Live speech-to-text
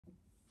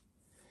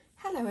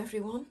Hello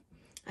everyone,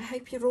 I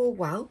hope you're all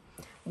well.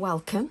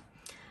 Welcome.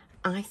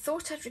 I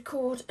thought I'd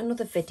record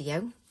another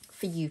video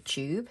for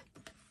YouTube,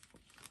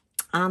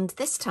 and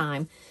this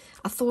time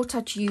I thought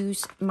I'd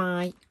use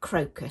my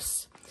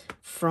Crocus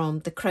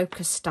from the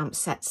Crocus stamp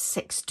set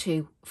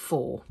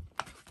 624,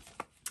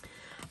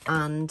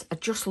 and I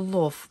just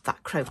love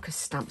that Crocus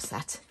stamp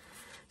set.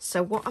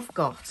 So what I've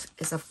got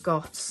is I've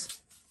got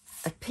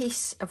a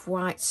piece of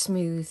white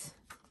smooth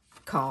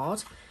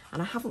card, and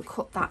I haven't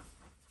cut that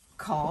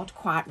card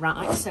quite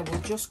right, so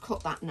we'll just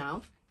cut that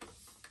now.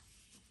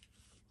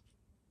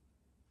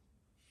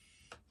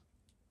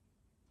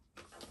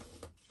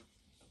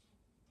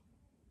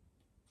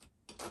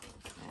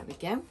 There we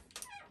go.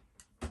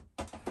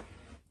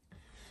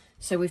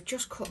 So we've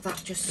just cut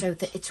that just so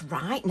that it's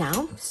right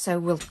now. So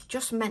we'll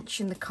just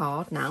mention the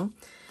card now.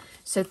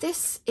 So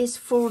this is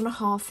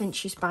 4.5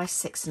 inches by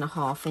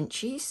 6.5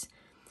 inches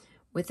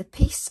with a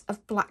piece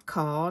of black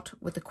card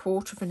with a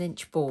 1/4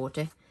 inch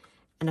border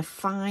and a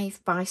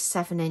 5 by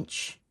 7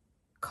 inch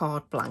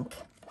card blank.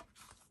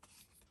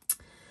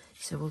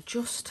 So we'll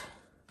just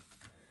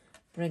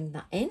bring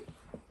that in.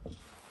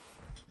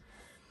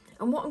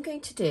 And what I'm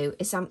going to do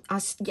is,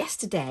 as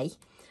yesterday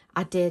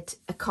I did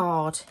a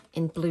card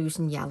in blues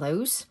and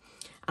yellows,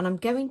 and I'm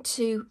going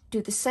to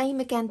do the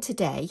same again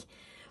today,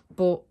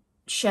 but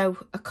show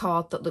a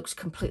card that looks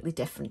completely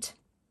different.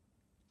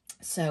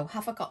 So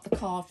have I got the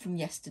card from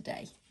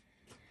yesterday?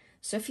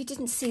 So if you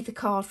didn't see the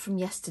card from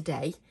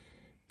yesterday,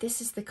 this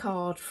is the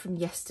card from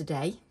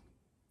yesterday,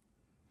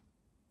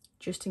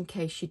 just in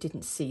case you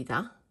didn't see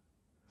that.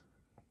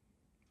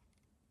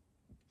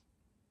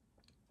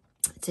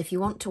 So if you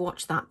want to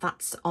watch that,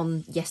 that's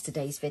on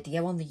yesterday's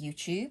video on the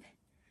YouTube.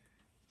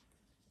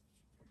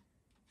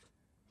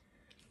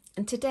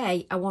 And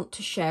today I want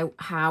to show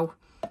how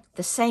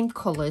the same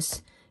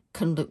colours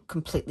can look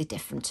completely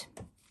different.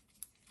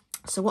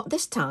 So what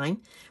this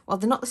time, well,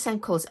 they're not the same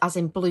colours as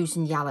in blues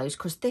and yellows,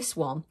 because this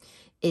one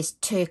is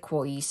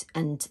turquoise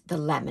and the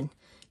lemon.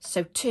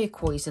 So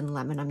turquoise and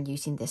lemon I'm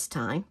using this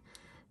time.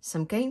 So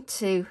I'm going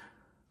to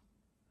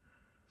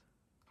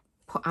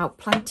put out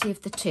plenty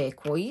of the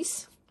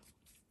turquoise,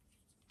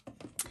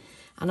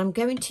 and I'm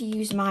going to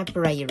use my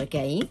brayer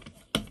again.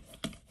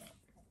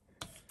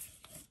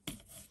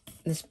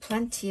 There's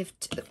plenty of,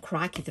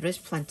 crikey, there is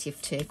plenty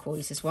of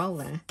turquoise as well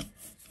there.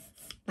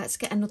 Let's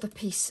get another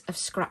piece of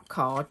scrap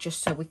card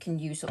just so we can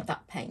use up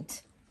that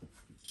paint.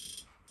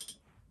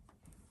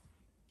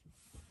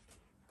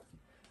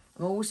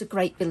 I'm always a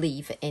great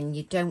believer in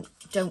you don't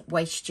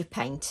waste your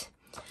paint.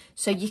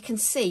 So you can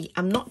see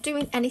I'm not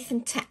doing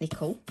anything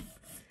technical.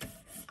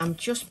 I'm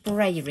just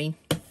brayering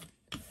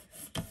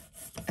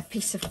a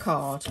piece of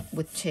card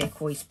with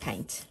turquoise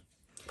paint.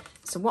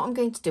 So what I'm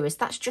going to do is,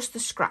 that's just the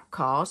scrap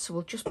card, so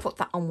we'll just put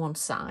that on one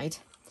side,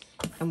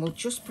 and we'll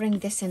just bring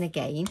this in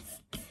again.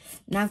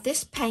 Now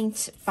this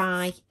paint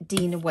by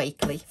Dina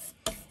Wakley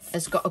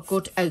has got a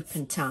good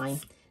open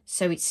time,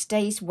 so it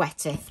stays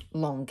wetter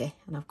longer,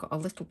 and I've got a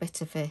little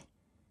bit of a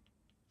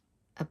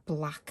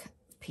black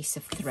piece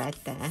of thread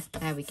there.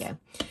 There we go.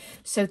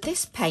 So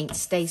this paint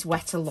stays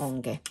wetter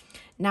longer.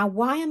 Now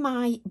why am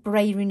I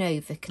brayering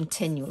over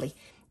continually?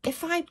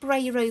 If I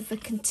brayer over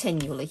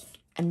continually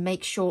and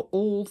make sure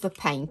all the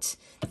paint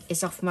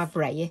is off my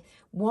brayer,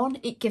 one,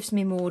 it gives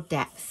me more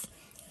depth,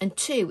 and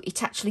two,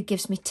 it actually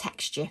gives me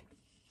texture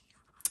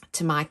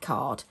to my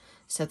card,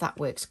 so that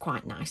works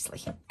quite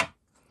nicely.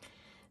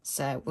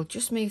 So we'll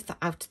just move that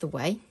out of the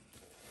way,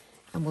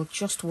 and we'll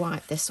just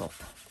wipe this up.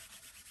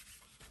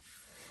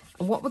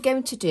 And what we're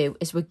going to do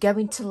is we're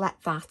going to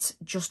let that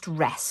just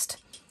rest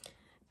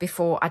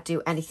before I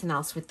do anything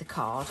else with the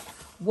card.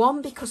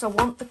 One, because I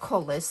want the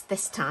colours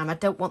this time, I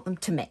don't want them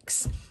to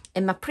mix.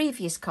 In my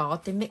previous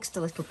card, they mixed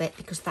a little bit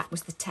because that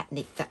was the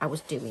technique that I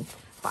was doing,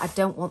 but I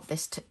don't want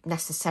this to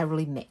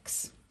necessarily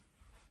mix.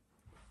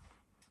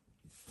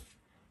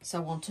 So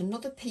I want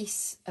another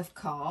piece of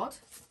card.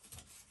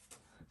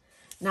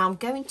 Now I'm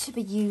going to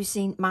be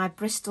using my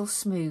Bristol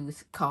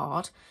Smooth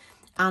card,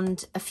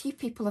 and a few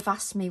people have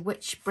asked me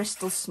which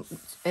Bristol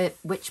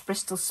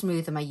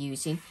Smooth am I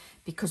using,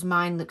 because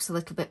mine looks a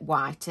little bit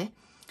whiter.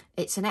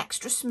 It's an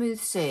extra smooth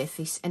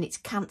surface, and it's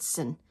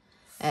Canson,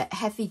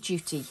 heavy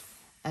duty,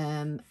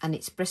 and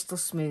it's Bristol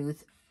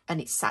Smooth,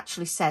 and it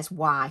actually says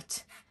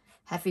white,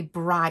 heavy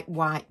bright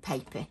white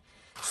paper.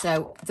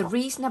 So the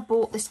reason I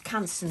bought this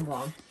Canson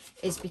one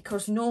is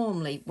because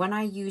normally when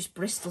I use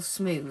Bristol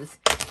Smooth,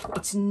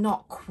 it's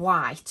not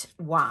quite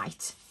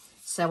white.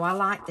 So I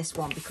like this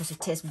one because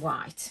it is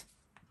white.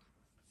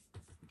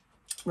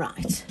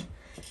 Right,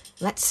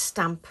 let's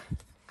stamp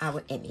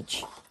our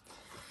image.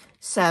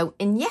 So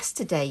in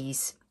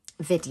yesterday's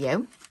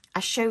video,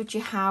 I showed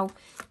you how,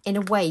 in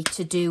a way,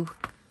 to do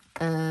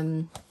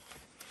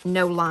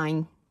no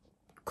line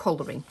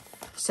colouring,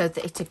 so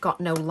that it had got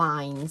no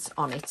lines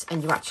on it,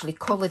 and you actually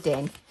coloured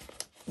in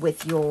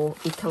with your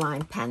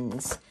Ecoline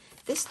pens.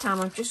 This time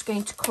I'm just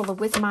going to colour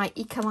with my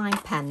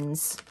Ecoline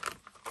pens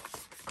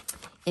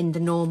in the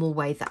normal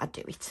way that I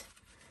do it.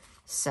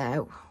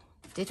 So,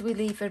 did we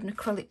leave an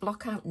acrylic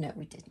block out? No,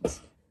 we didn't.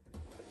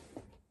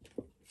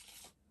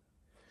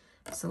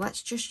 So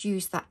let's just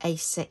use that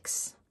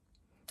A6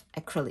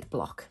 acrylic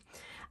block.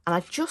 And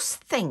I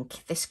just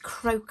think this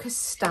Crocus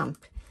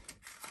stamp,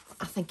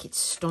 I think it's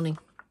stunning.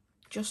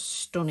 Just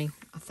stunning,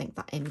 I think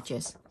that image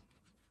is.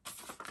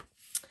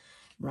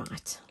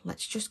 Right,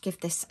 let's just give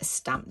this a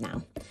stamp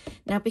now.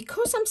 Now,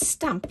 because I'm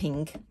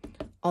stamping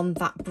on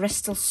that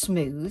Bristol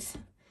Smooth,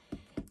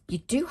 you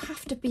do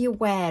have to be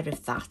aware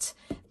of that.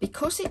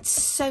 Because it's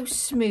so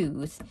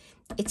smooth,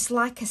 it's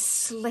like a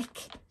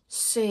slick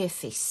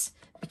surface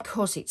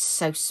because it's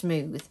so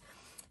smooth.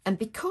 And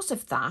because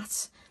of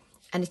that,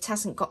 and it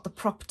hasn't got the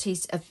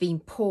properties of being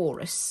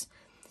porous,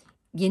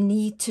 you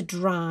need to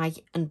dry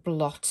and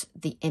blot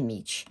the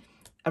image,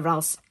 or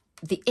else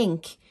the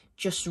ink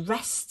just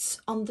rests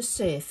on the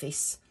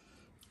surface,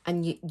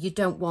 and you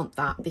don't want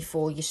that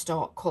before you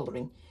start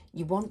colouring.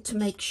 You want to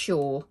make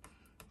sure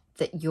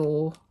that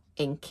your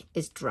ink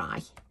is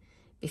dry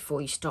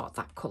before you start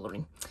that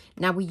colouring.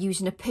 Now we're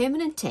using a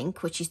permanent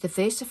ink, which is the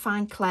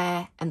VersaFine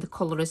Clair and the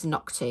colour is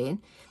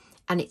Nocturne,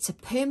 and it's a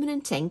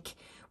permanent ink,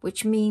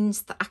 which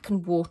means that I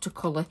can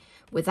watercolour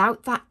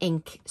without that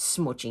ink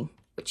smudging,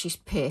 which is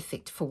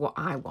perfect for what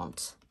I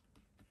want.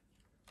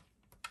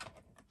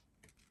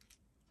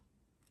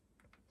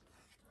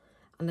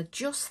 And I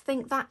just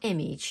think that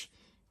image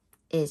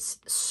is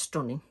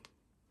stunning.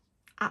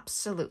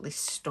 Absolutely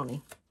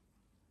stunning.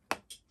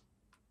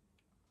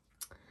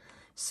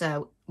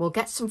 So we'll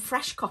get some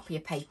fresh copy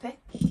of paper.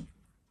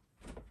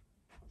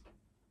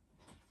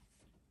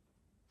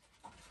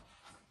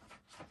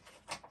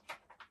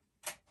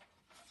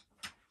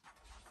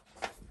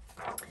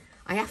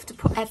 I have to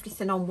put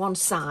everything on one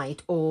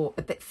side or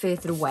a bit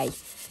further away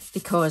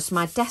because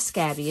my desk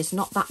area is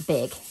not that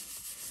big.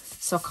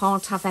 So I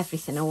can't have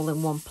everything all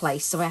in one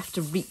place. So I have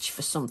to reach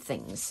for some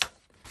things.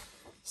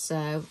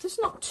 So there's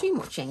not too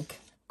much ink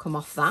come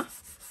off that.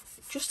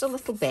 Just a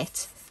little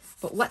bit.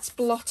 But let's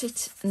blot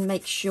it and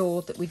make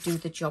sure that we do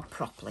the job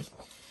properly.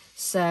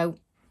 So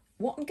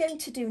what I'm going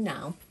to do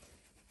now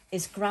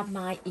is grab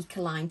my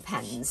Ecoline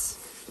pens.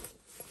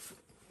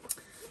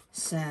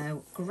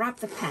 So grab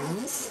the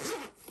pens.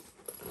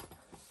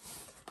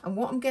 And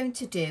what I'm going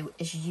to do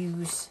is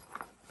use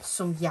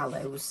some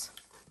yellows.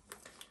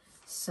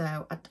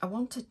 So I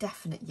want a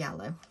definite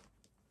yellow.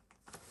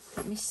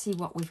 Let me see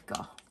what we've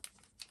got.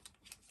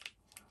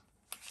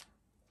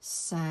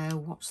 So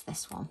what's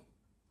this one?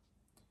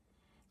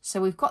 So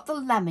we've got the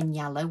lemon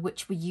yellow,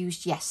 which we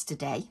used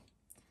yesterday.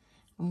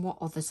 And what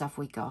others have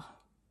we got?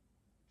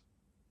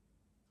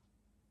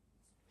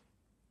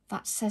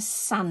 That says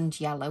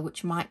sand yellow,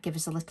 which might give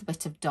us a little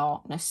bit of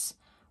darkness.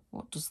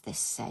 What does this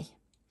say?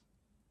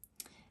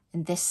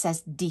 And this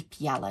says deep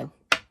yellow.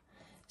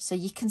 So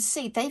you can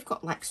see they've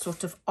got like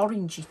sort of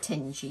orangey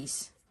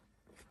tinges,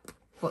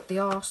 but they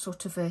are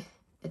sort of a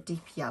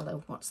deep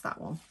yellow. What's that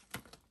one?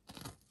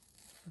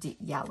 Deep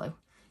yellow.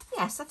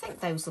 Yes, I think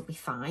those will be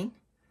fine.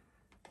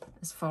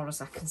 As far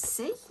as I can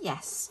see,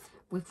 yes.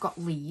 We've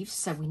got leaves,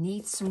 so we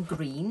need some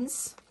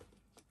greens.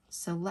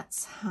 So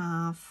let's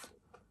have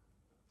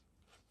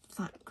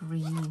that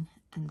green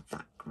and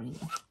that green.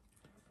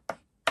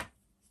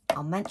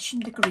 I'll mention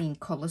the green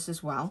colours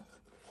as well.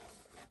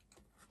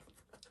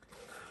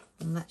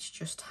 And let's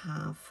just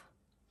have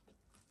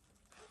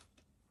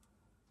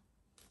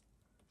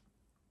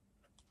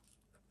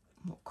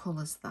what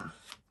colour's that?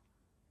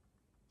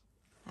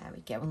 There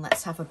we go, and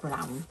let's have a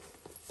brown.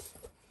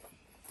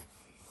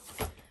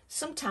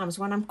 Sometimes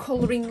when I'm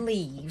colouring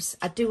leaves,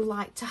 I do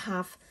like to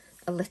have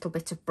a little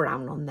bit of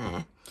brown on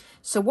there.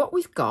 So what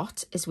we've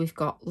got is we've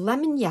got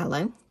lemon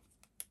yellow,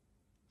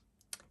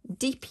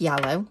 deep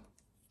yellow,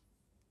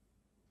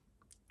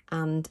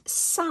 and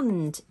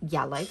sand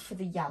yellow for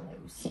the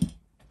yellows.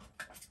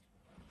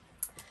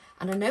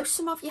 And I know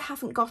some of you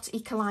haven't got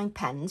Ecoline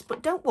pens,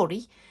 but don't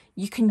worry,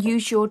 you can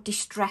use your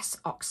Distress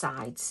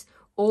Oxides.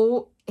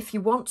 Or if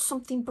you want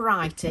something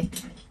brighter,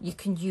 you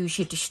can use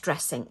your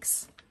Distress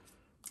inks.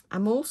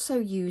 I'm also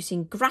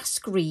using grass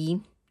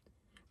green,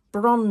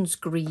 bronze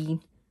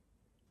green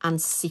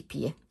and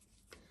sepia.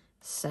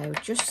 So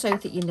just so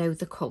that you know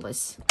the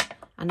colours.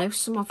 I know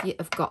some of you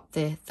have got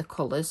the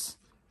colours,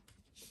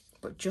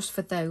 but just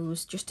for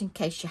those, just in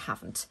case you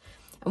haven't.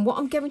 And what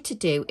I'm going to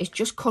do is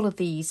just colour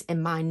these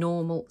in my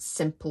normal,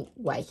 simple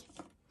way,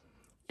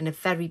 in a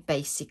very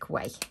basic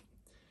way.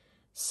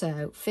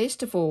 So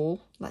first of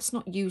all, let's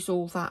not use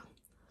all that.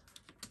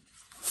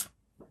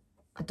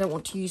 I don't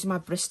want to use my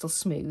Bristol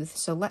Smooth,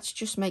 so let's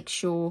just make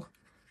sure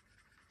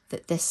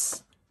that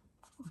this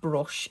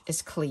brush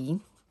is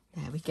clean.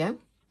 There we go.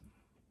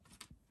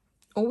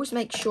 Always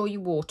make sure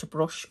your water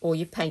brush or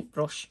your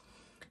paintbrush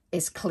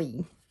is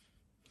clean.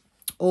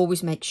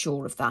 Always make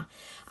sure of that.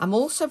 I'm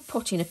also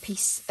putting a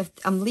piece of,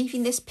 I'm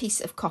leaving this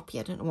piece of copy.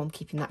 I don't know what I'm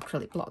keeping that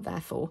acrylic block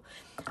there for.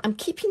 I'm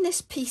keeping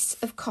this piece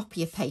of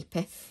copy of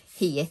paper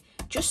here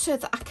just so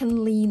that I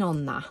can lean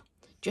on that.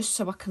 Just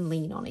so I can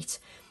lean on it.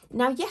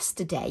 Now,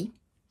 yesterday,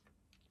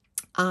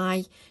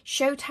 I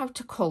showed how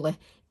to colour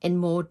in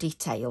more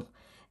detail.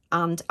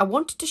 And I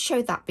wanted to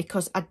show that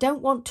because I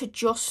don't want to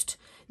just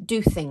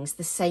do things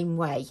the same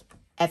way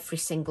every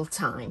single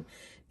time.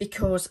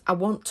 because I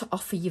want to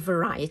offer you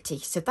variety.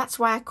 So that's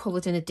why I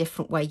coloured in a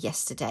different way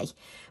yesterday.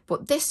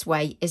 But this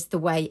way is the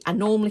way I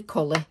normally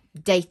colour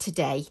day to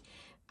day,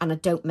 and I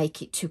don't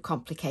make it too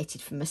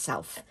complicated for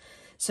myself.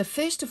 So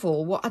first of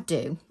all, what I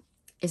do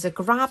is I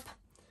grab,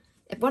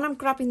 when I'm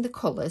grabbing the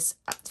colours,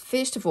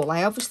 first of all,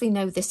 I obviously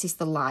know this is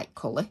the light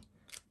colour.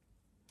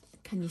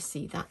 Can you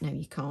see that? No,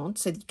 you can't.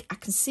 So I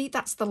can see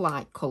that's the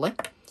light colour.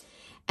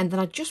 And then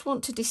I just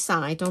want to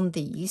decide on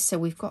these. So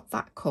we've got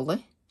that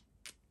colour.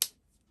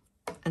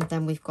 And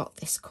then we've got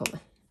this colour.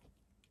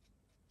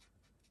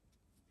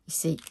 You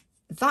see,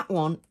 that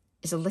one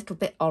is a little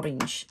bit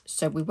orange,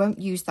 so we won't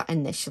use that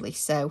initially.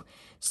 So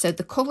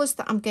the colours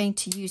that I'm going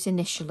to use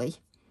initially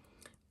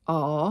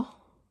are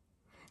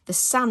the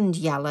sand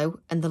yellow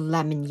and the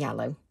lemon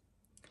yellow.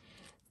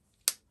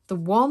 The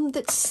one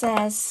that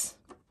says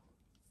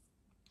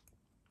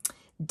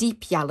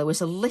deep yellow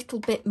is a little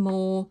bit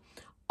more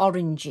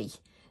orangey,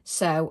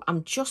 so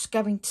I'm just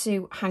going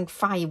to hang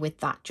fire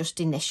with that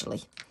just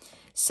initially.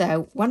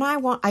 So when I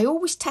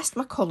always test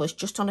my colours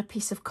just on a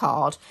piece of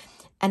card,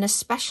 and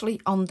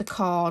especially on the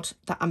card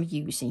that I'm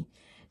using.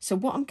 So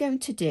what I'm going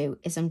to do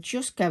is I'm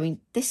just going,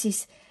 this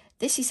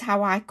is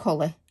how I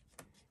colour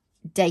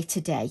day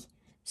to day.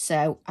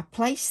 So I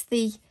place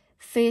the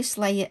first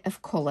layer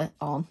of colour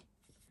on,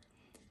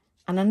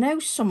 and I know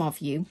some of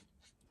you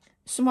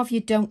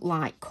don't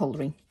like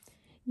colouring.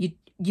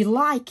 You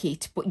like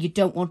it, but you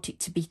don't want it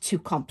to be too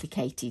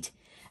complicated.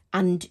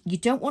 And you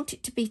don't want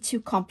it to be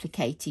too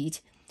complicated,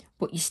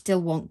 but you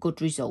still want good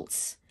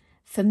results.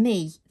 For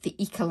me, the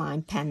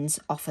Ecoline pens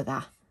offer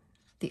that.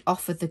 They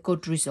offer the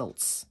good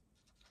results.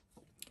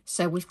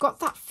 So we've got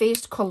that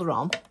first colour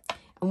on,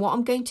 and what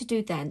I'm going to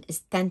do then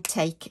is then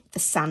take the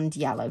sand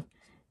yellow,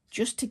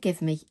 just to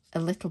give me a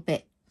little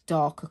bit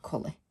darker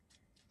colour.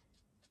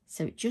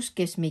 So it just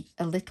gives me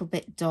a little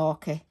bit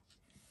darker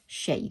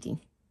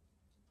shading.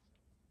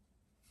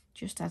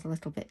 Just add a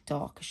little bit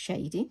darker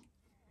shading.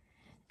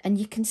 And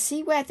you can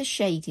see where the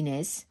shading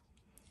is,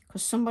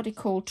 because somebody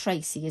called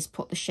Tracy has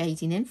put the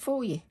shading in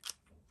for you.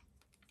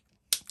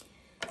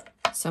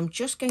 So I'm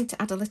just going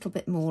to add a little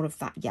bit more of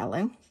that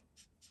yellow.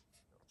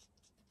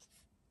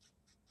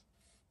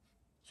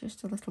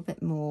 Just a little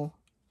bit more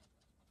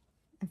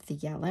of the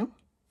yellow.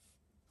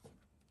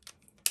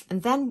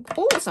 And then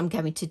all I'm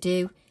going to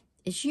do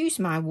is use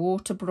my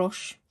water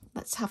brush.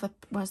 Let's have a,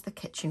 where's the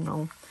kitchen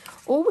roll?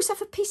 Always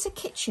have a piece of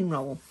kitchen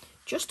roll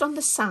just on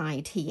the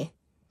side here.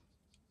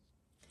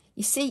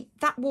 You see,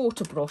 that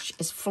water brush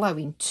is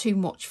flowing too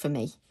much for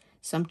me.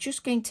 So I'm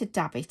just going to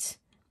dab it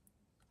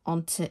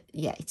onto,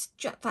 yeah,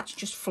 that's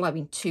just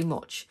flowing too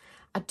much.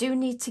 I do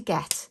need to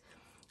get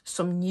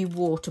some new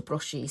water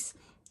brushes.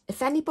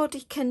 If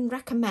anybody can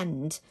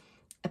recommend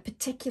a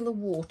particular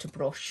water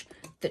brush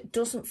that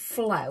doesn't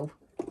flow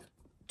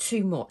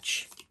too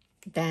much,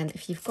 then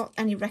if you've got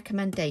any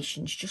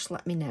recommendations, just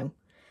let me know.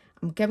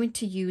 I'm going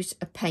to use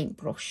a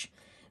paintbrush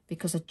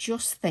because I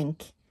just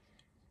think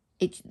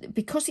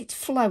because it's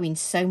flowing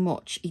so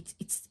much,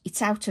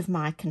 it's out of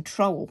my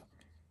control.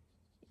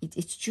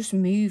 It's just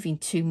moving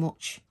too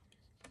much,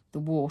 the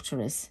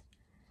water is.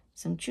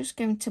 So I'm just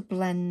going to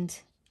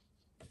blend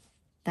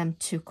them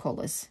two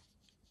colours.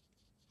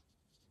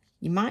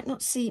 You might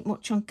not see it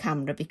much on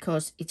camera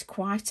because it's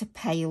quite a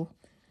pale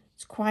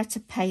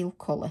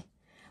colour.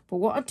 But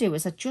what I do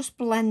is I just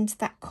blend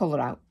that colour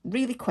out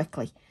really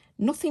quickly.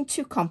 Nothing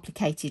too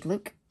complicated,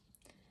 look,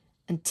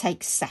 and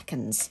takes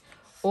seconds.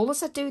 All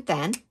as I do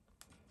then,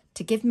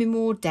 to give me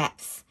more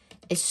depth,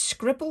 is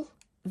scribble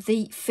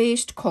the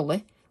first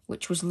colour,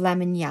 which was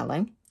lemon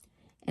yellow.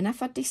 And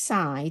if I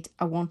decide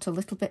I want a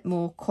little bit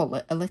more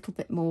colour, a little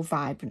bit more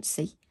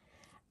vibrancy,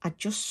 I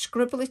just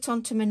scribble it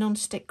onto my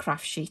non-stick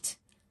craft sheet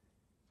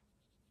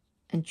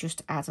and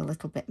just add a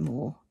little bit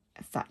more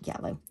of that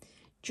yellow,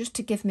 just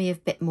to give me a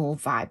bit more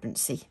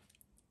vibrancy,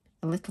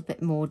 a little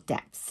bit more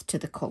depth to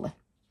the colour.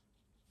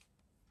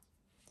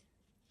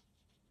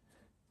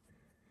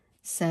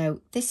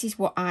 So this is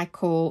what I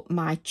call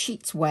my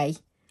cheat way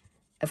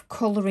of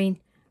colouring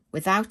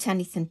without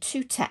anything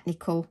too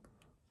technical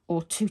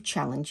or too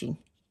challenging.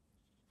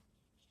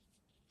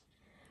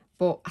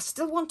 But I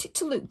still want it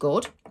to look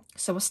good,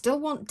 so I still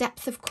want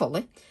depth of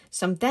colour.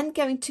 So I'm then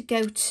going to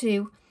go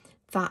to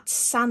that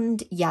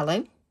sand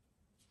yellow,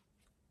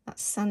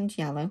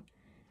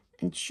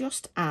 and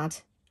just add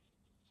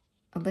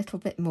a little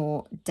bit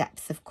more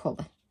depth of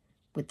colour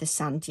with the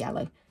sand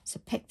yellow. So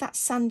pick that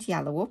sand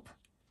yellow up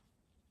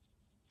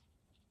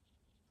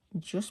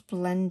and just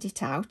blend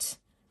it out.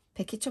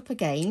 Pick it up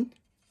again.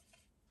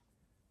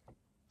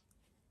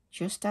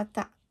 Just add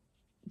that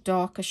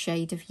darker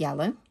shade of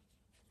yellow.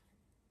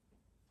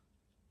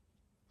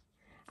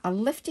 I'll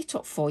lift it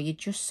up for you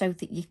just so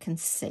that you can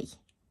see.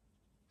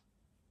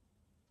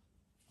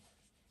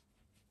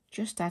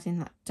 Just adding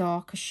that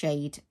darker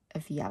shade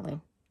of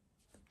yellow.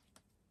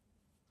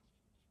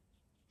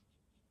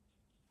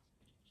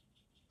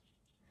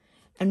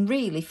 And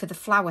really for the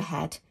flower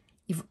head,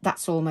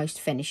 that's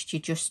almost finished.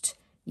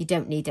 You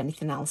don't need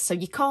anything else. So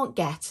you can't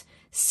get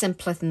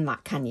simpler than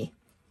that, can you?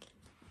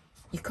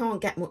 You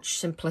can't get much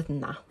simpler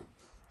than that.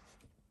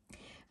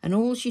 And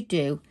all you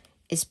do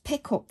is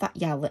pick up that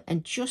yellow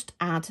and just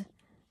add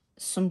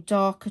some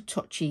darker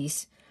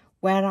touches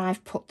where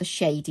I've put the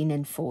shading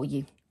in for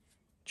you.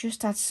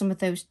 Just add some of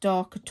those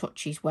darker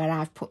touches where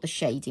I've put the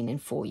shading in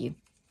for you.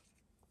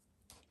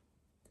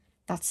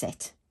 That's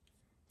it.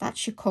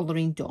 That's your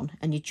colouring done.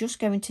 And you're just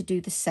going to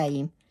do the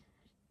same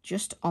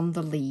just on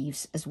the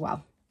leaves as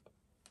well.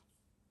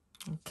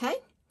 Okay,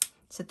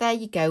 so there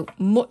you go.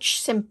 Much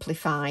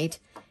simplified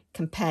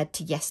compared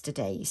to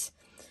yesterday's.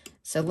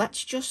 So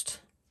let's just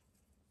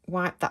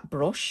wipe that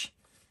brush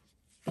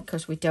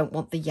because we don't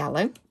want the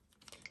yellow.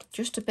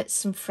 Just a bit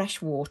some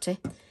fresh water.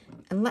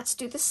 And let's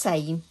do the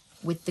same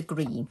with the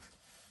green.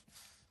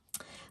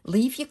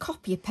 Leave your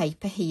copier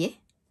paper here.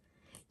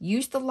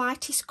 Use the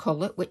lightest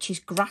colour, which is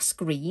grass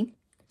green.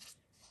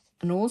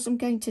 And all I'm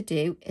going to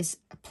do is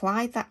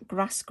apply that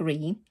grass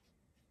green.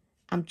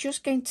 I'm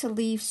just going to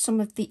leave some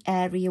of the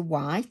area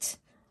white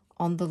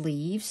on the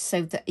leaves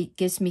so that it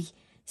gives me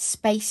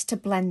space to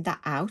blend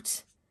that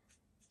out.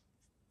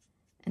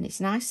 And it's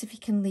nice if you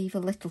can leave a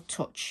little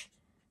touch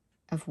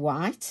of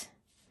white.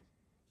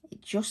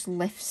 It just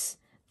lifts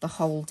the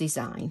whole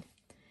design.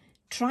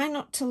 Try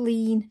not to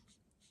lean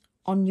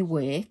on your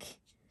work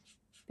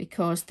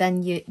because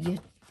then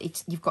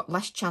you've got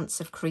less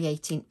chance of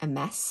creating a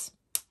mess.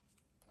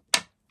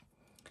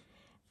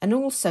 And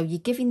also you're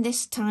giving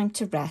this time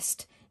to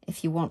rest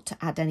if you want to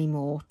add any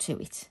more to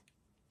it.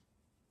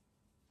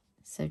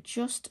 So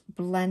just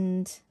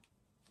blend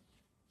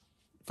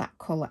that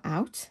colour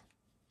out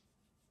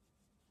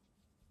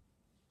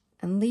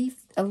and leave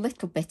a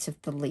little bit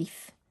of the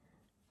leaf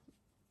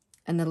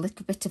and a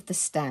little bit of the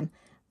stem.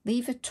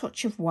 Leave a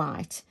touch of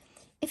white.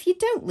 If you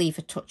don't leave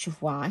a touch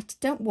of white,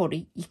 don't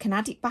worry, you can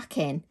add it back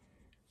in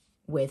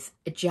with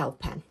a gel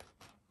pen.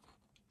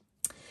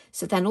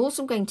 So then all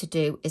I'm going to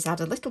do is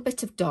add a little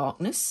bit of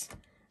darkness.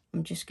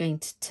 I'm just going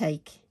to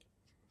take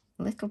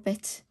a little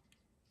bit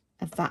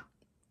of that.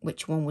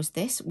 Which one was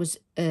this? It was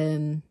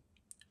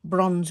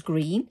bronze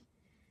green,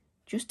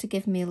 just to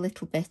give me a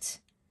little bit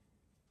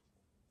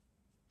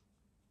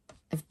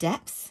of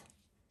depth.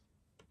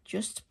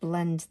 Just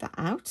blend that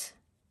out.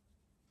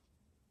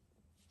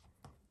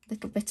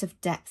 Little bit of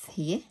depth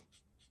here,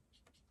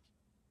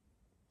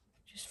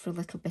 just for a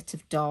little bit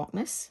of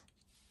darkness.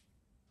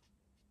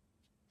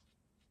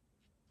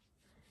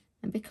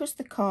 And because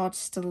the card's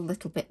still a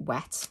little bit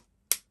wet,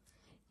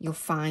 you'll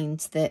find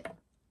that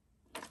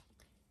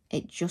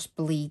it just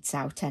bleeds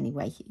out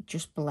anyway. It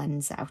just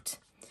blends out.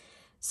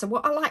 So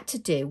what I like to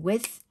do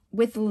with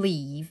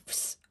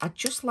leaves, I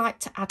just like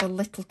to add a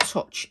little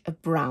touch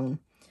of brown.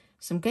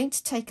 So I'm going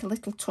to take a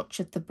little touch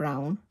of the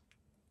brown,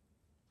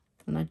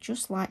 and I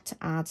just like to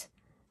add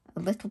a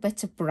little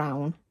bit of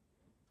brown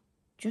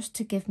just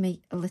to give me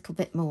a little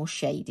bit more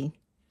shading.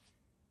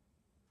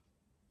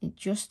 It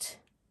just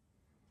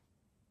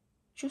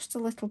a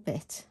little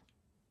bit.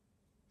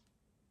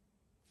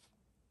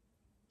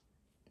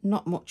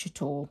 Not much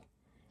at all.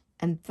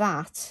 And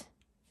that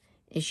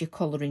is your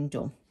colouring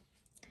done.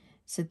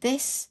 So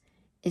this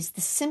is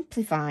the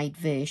simplified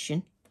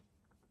version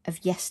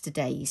of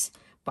yesterday's.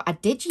 But I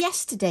did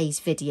yesterday's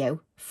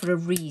video for a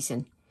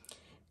reason.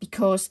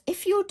 Because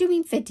if you're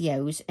doing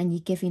videos and you're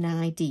giving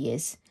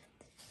ideas,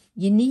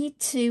 you need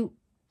to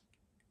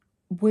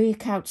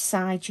work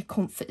outside your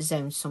comfort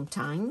zone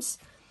sometimes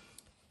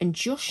and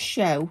just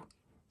show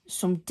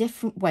some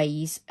different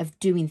ways of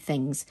doing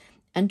things.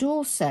 And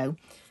also,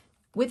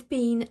 with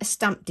being a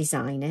stamp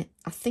designer,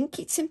 I think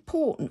it's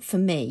important for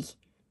me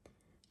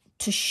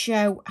to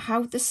show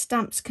how the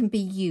stamps can be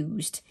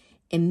used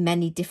in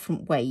many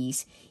different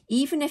ways.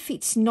 Even if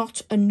it's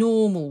not a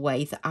normal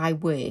way that I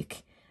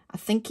work, I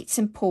think it's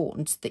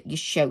important that you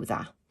show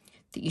that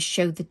you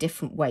show the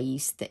different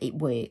ways that it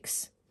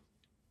works.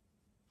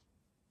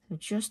 So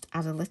just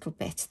add a little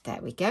bit.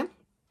 There we go.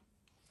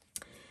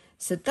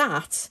 So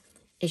that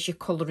is your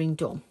colouring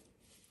done.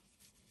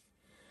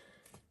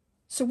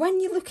 So when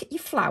you look at your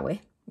flower,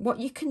 what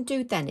you can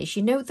do then is,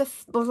 you know, the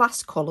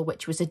last colour,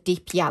 which was a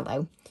deep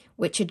yellow,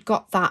 which had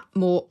got that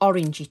more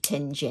orangey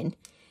tinge in,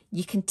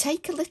 you can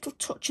take a little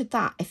touch of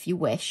that if you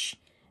wish,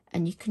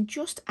 and you can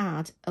just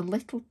add a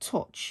little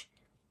touch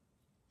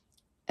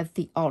of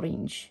the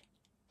orange.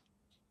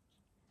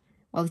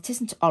 Well, it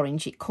isn't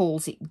orange, it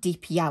calls it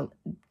deep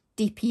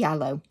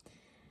yellow.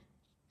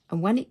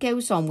 And when it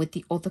goes on with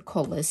the other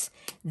colours,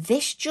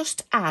 this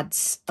just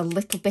adds a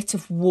little bit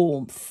of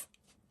warmth.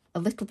 A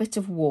little bit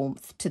of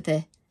warmth to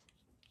the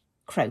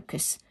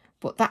crocus.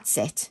 But that's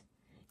it.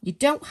 You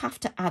don't have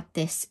to add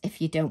this if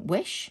you don't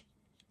wish.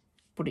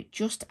 But it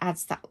just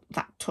adds that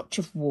touch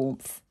of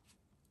warmth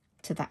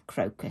to that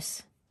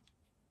crocus.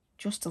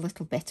 Just a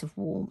little bit of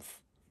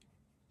warmth.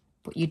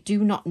 But you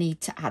do not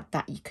need to add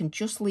that. You can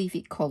just leave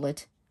it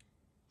coloured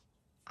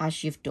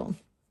as you've done.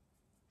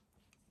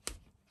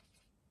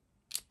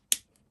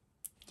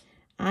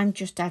 I'm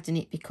just adding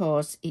it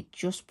because it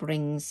just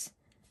brings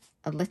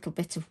a little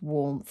bit of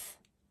warmth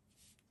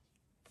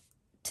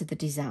to the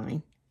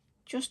design.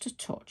 Just a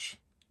touch.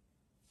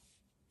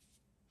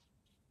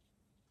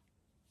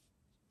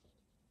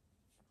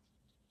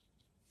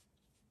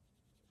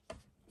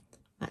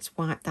 let's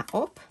wipe that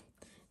up.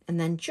 And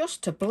then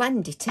just to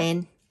blend it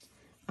in,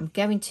 I'm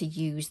going to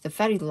use the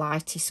very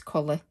lightest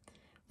colour,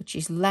 which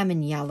is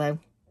lemon yellow,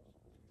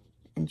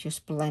 and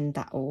just blend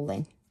that all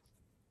in.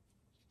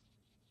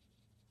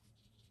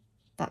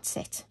 That's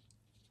it.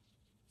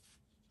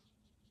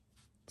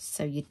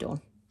 So you're done.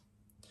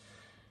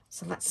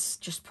 So let's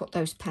just put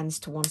those pens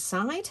to one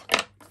side.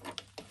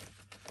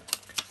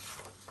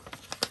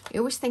 I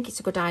always think it's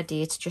a good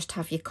idea to just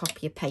have your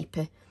copy of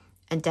paper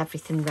and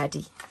everything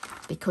ready,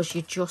 because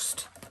you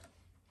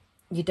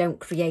don't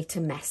create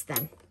a mess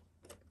then.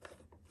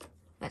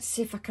 Let's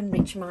see if I can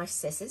reach my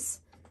scissors.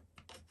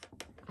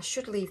 I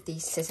should leave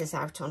these scissors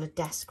out on a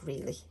desk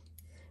really.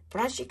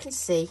 But as you can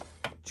see,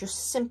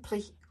 just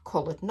simply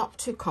coloured, not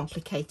too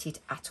complicated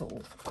at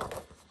all.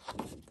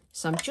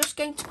 So I'm just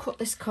going to cut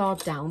this card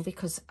down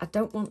because I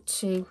don't want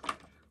to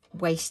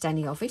waste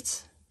any of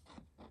it.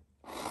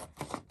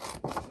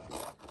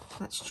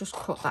 Let's just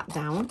cut that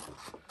down.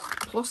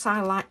 Plus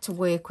I like to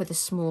work with a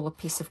smaller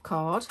piece of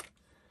card.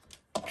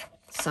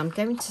 So I'm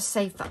going to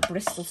save that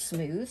Bristol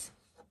Smooth.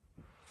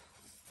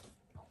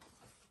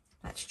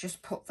 Let's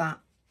just put that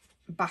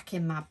back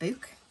in my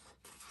book.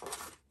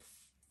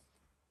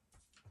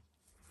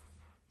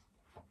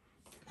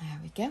 There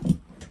we go.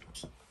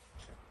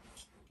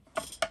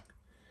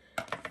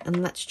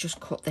 And let's just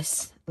cut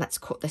this,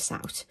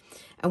 out.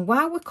 And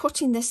while we're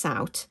cutting this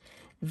out,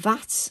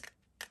 that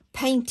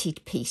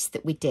painted piece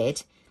that we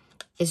did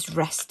is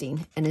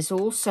resting and is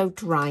also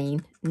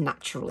drying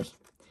naturally.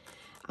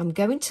 I'm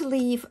going to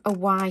leave a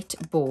white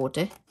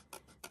border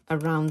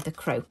around the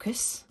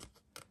crocus.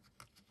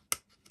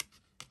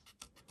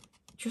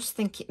 Just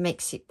think it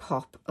makes it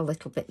pop a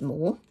little bit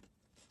more.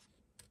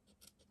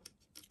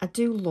 I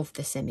do love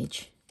this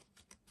image.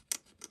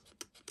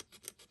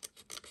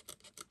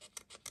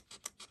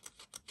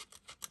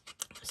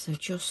 So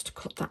just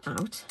cut that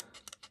out.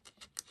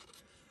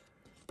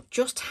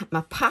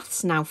 My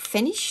path's now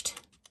finished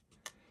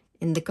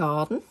in the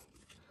garden.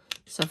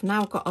 So I've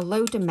now got a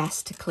load of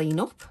mess to clean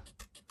up.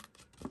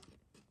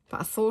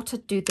 But I thought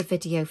I'd do the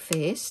video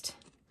first.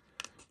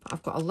 But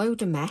I've got a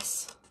load of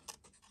mess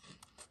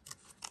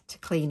to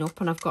clean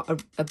up, and I've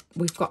got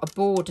we've got a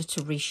border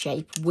to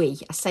reshape.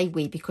 I say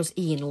we because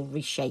Ian will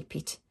reshape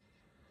it.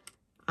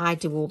 I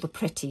do all the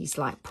pretties,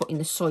 like putting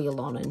the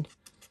soil on and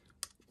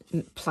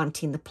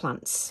planting the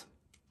plants.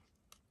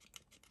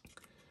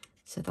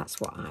 So that's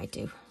what I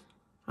do,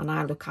 and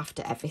I look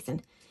after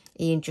everything.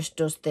 Ian just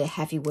does the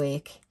heavy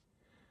work.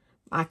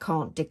 I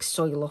can't dig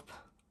soil up.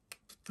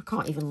 I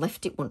can't even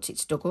lift it once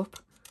it's dug up.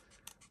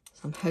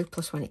 So I'm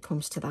hopeless when it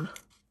comes to that.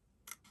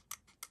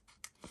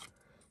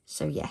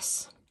 So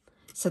yes,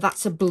 so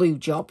that's a blue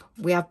job.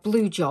 We have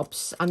blue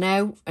jobs. I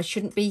know I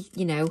shouldn't be,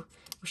 we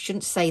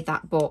shouldn't say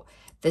that, but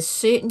there's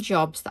certain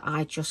jobs that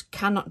I just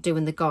cannot do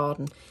in the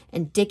garden,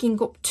 and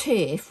digging up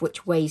turf,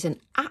 which weighs an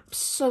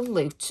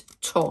absolute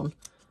ton,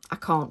 I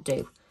can't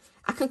do.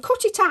 I can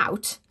cut it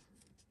out,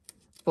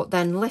 but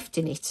then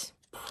lifting it,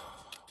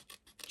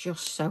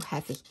 just so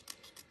heavy.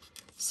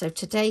 So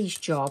today's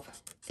job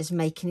is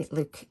making it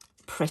look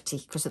pretty,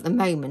 because at the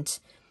moment,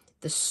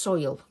 the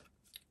soil,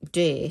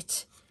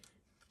 dirt,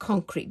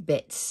 concrete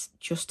bits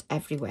just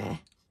everywhere.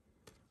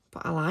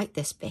 But I like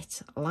this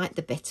bit. I like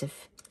the bit of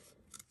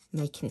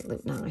making it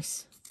look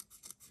nice.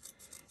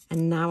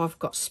 And now I've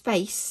got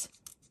space,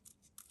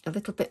 a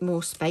little bit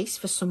more space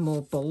for some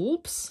more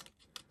bulbs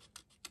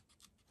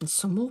and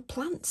some more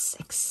plants.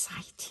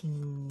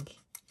 Exciting.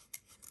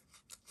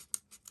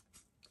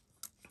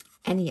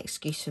 Any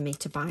excuse for me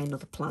to buy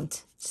another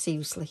plant.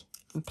 Seriously,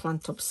 I'm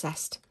plant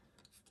obsessed.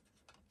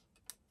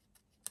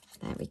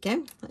 There we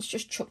go. Let's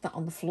just chuck that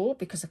on the floor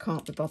because I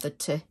can't be bothered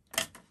to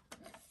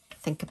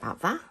think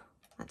about that.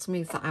 Let's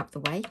move that out the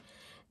way.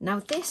 Now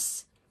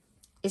this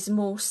is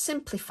more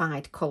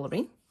simplified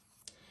colouring,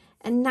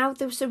 and now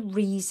there's a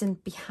reason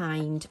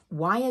behind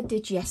why I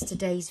did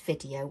yesterday's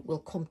video will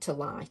come to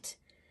light.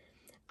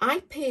 I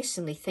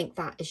personally think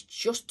that is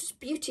just as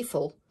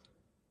beautiful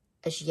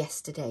as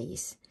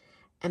yesterday's,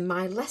 and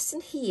my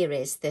lesson here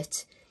is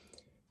that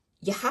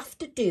you have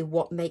to do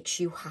what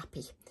makes you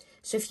happy.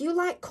 So if you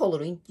like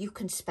colouring, you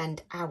can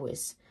spend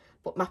hours,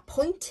 but my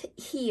point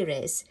here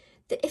is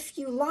that if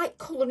you like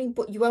colouring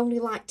but you only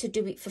like to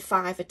do it for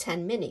 5 or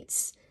 10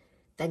 minutes,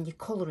 then your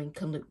colouring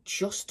can look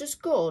just as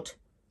good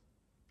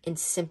in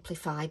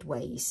simplified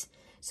ways.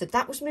 So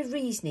that was my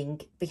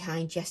reasoning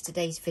behind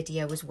yesterday's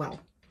video as well.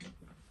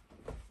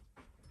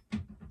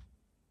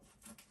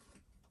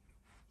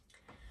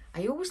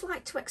 I always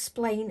like to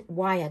explain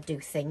why I do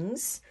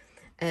things,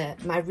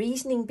 my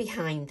reasoning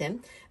behind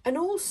them, and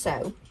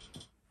also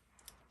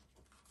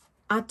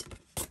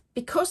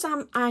because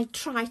I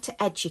try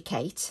to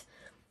educate.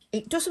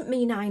 It doesn't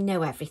mean I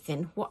know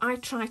everything. What I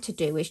try to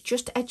do is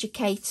just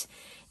educate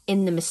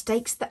in the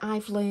mistakes that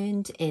I've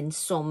learned, in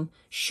some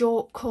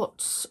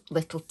shortcuts,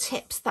 little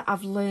tips that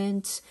I've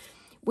learned.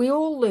 We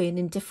all learn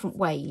in different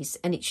ways,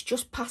 and it's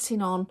just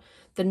passing on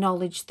the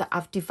knowledge that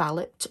I've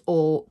developed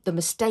or the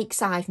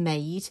mistakes I've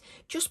made,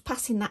 just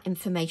passing that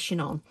information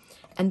on.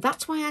 And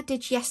that's why I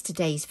did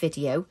yesterday's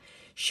video,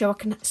 so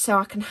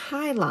I can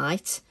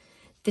highlight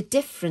the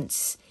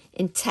difference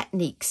in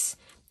techniques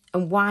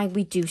and why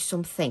we do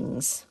some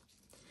things.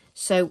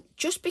 So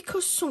just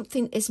because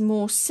something is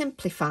more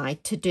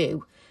simplified to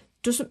do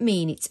doesn't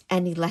mean it's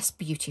any less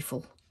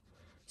beautiful.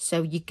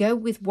 So you go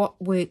with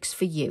what works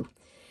for you.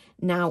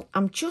 Now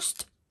I'm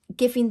just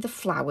giving the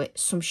flower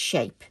some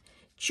shape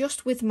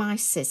just with my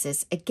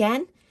scissors.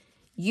 Again,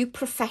 you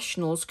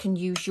professionals can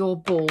use your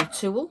ball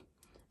tool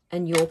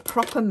and your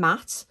proper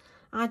mat.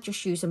 I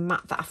just use a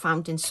mat that I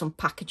found in some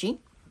packaging.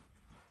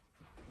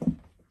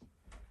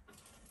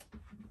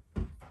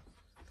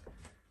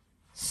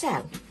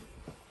 So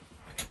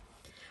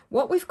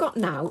what we've got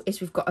now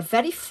is we've got a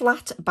very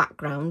flat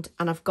background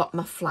and I've got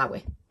my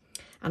flower.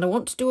 And I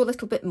want to do a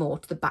little bit more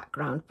to the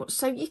background, but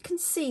so you can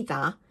see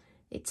that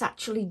it's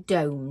actually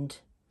domed.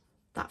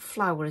 That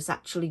flower is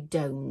actually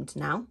domed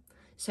now,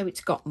 so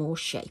it's got more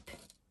shape.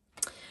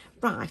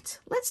 Right,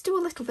 let's do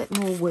a little bit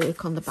more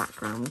work on the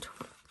background.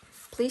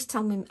 Please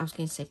tell me, I was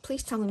going to say,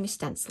 please tell me my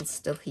stencil's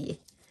still here.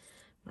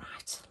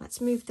 Right,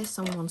 let's move this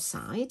on one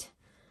side.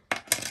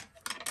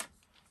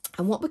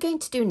 And what we're going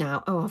to do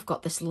now, oh, I've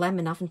got this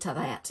lemon, haven't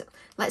I?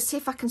 Let's see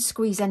if I can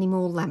squeeze any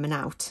more lemon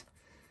out.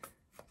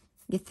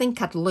 You'd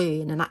think I'd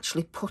learn and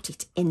actually put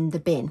it in the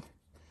bin.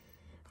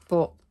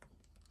 But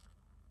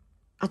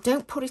I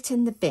don't put it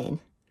in the bin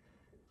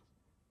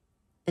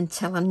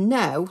until I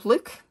know,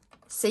 look,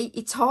 see,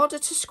 it's harder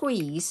to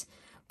squeeze,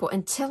 but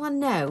until I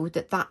know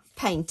that that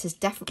paint has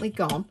definitely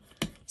gone.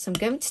 So I'm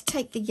going to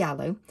take the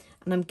yellow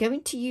and I'm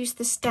going to use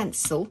the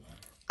stencil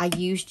I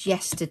used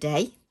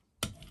yesterday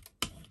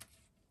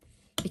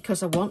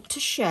because I want to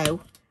show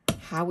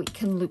how it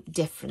can look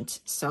different.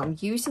 So I'm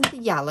using the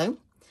yellow.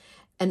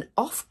 And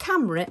off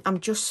camera, I'm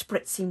just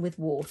spritzing with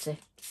water.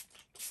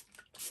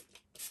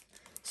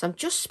 So I'm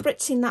just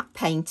spritzing that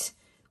paint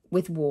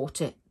with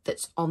water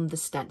that's on the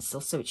stencil.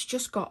 So it's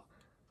just got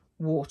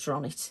water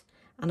on it.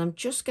 And I'm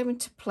just going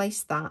to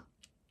place that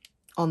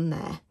on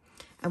there.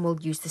 And we'll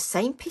use the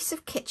same piece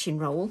of kitchen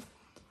roll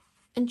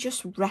and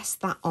just rest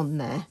that on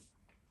there.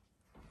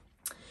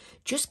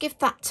 Just give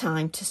that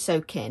time to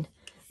soak in.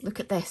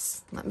 Look at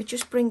this. Let me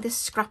just bring this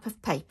scrap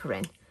of paper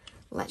in.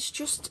 Let's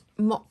just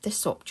mop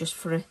this up just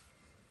for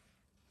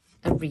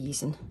a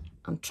reason.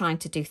 I'm trying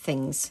to do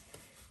things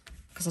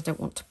because I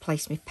don't want to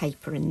place my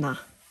paper in that.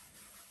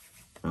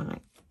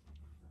 Right,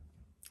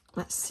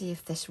 let's see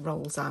if this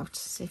rolls out.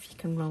 See if you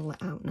can roll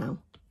it out now.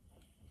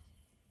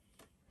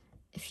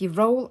 If you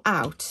roll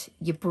out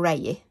your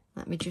brayer,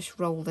 let me just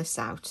roll this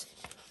out.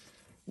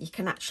 You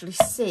can actually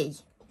see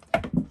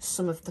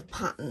some of the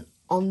pattern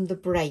on the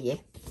brayer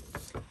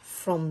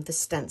from the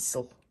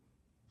stencil.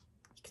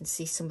 You can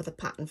see some of the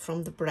pattern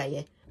from the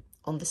brayer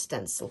on the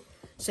stencil.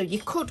 So you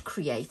could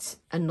create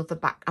another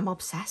back. I'm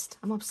obsessed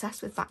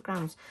with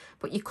backgrounds,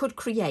 but you could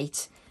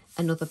create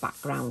another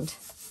background.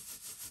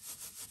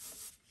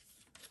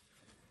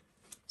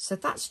 So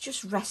that's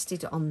just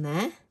rested on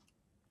there.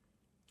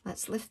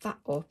 Let's lift that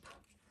up.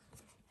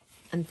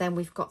 And then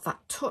we've got that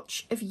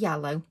touch of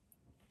yellow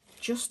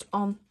just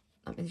on,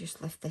 let me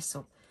just lift this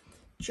up,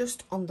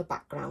 just on the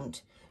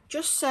background,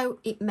 just so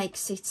it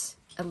makes it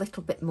a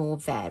little bit more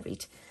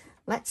varied.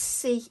 Let's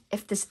see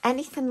if there's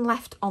anything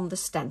left on the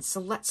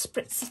stencil. Let's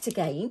spritz it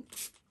again.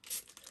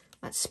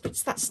 Let's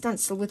spritz that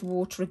stencil with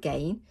water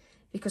again,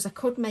 because I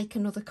could make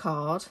another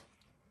card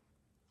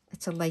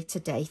at a later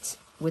date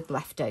with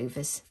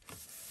leftovers.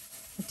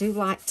 I do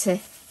like to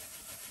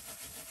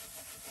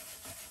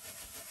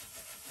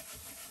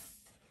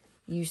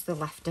use the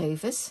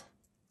leftovers.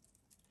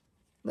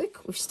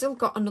 Look, we've still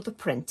got another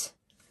print.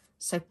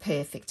 So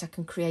perfect, I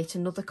can create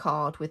another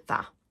card with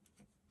that,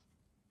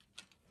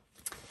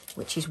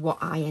 which is what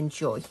I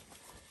enjoy.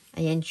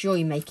 I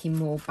enjoy making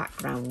more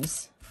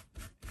backgrounds.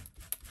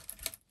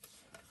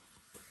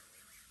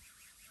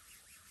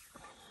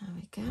 There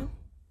we go.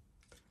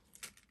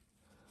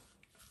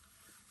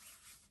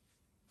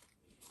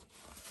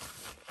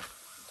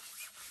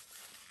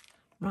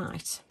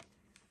 Right.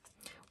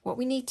 What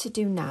we need to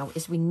do now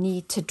is we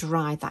need to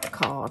dry that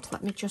card.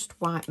 Let me just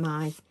wipe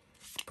my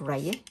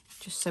brayer,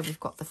 just so we've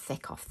got the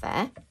thick off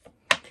there.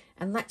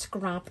 And let's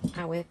grab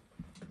our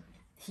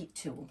heat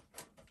tool.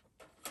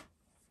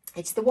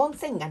 It's the one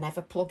thing I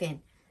never plug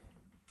in.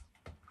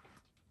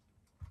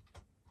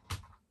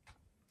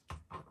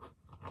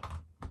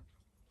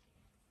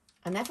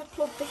 I never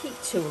plug the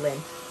heat tool in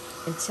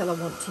until I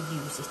want to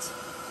use it.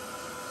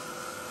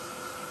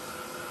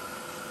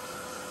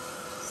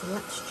 So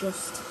let's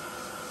just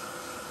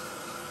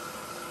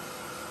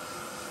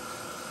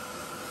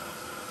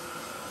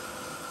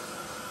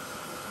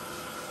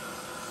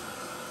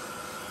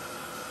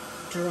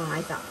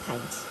dry that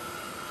paint,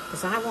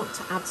 because I want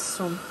to add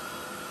some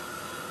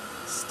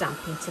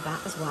stamping to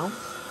that as well.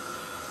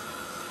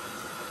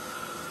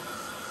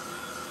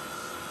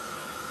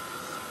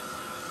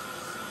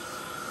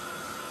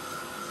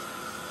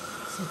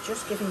 So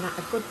just giving that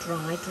a good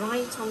dry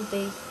it on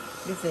the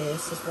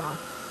reverse as well.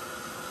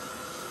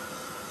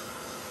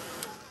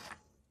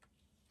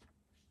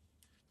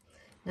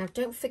 Now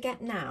don't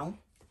forget now,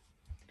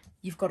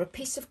 you've got a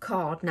piece of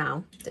card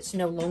now that's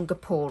no longer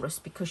porous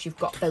because you've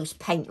got those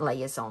paint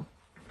layers on.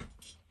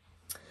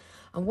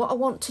 And what I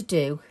want to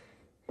do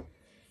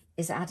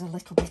is add a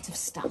little bit of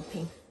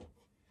stamping.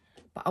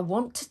 But I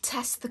want to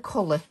test the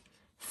colour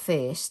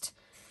first.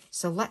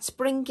 So let's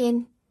bring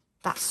in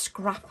that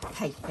scrap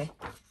paper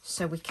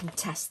so we can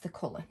test the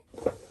colour.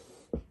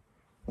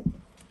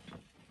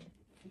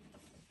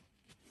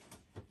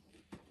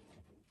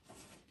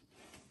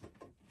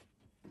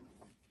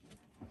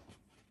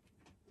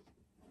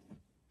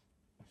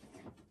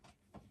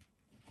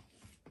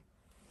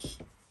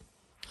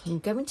 I'm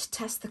going to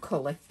test the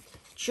colour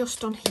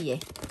just on here,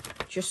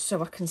 just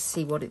so I can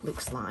see what it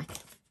looks like.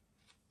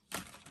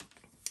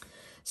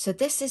 So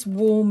this is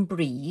Warm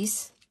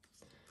Breeze,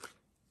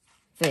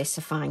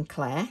 VersaFine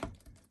Clair,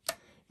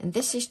 and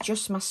this is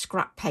just my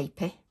scrap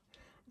paper.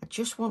 I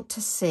just want to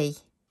see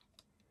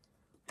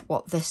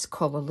what this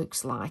colour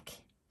looks like.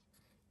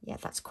 Yeah,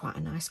 that's quite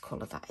a nice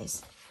colour, that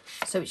is.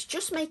 So it's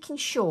just making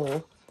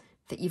sure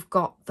that you've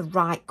got the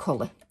right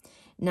colour.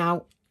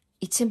 Now,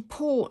 it's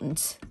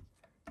important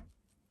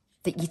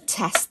that you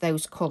test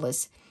those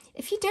colours.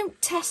 If you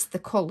don't test the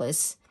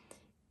colours,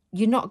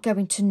 you're not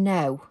going to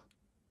know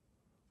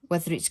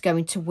whether it's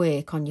going to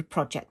work on your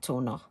project or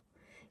not.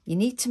 You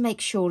need to make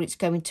sure it's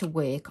going to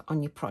work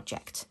on your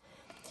project.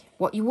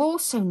 What you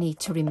also need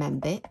to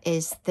remember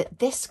is that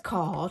this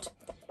card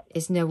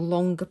is no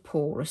longer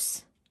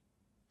porous.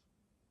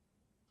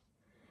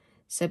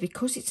 So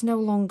because it's no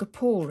longer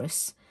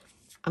porous,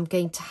 I'm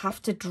going to have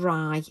to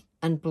dry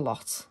and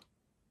blot.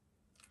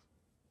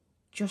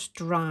 Just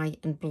dry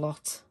and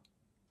blot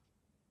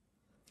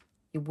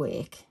your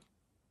work.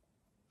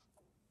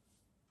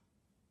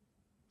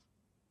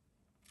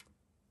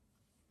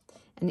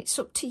 And it's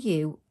up to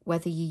you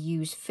whether you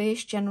use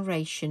first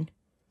generation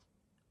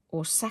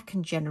or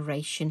second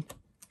generation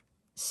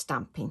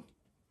stamping.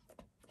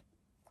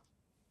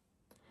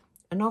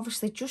 And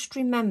obviously just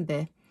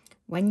remember,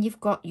 when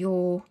you've got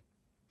your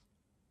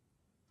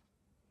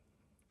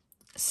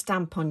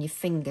stamp on your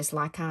fingers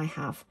like I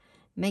have,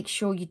 make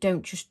sure you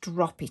don't just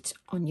drop it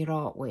on your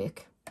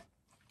artwork.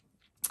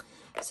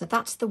 So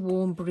that's the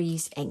Warm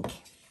Breeze ink,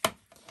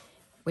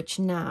 which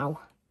now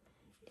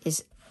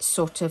is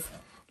sort of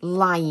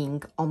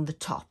lying on the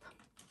top.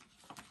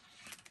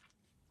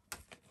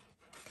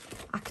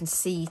 I can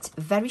see it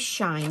very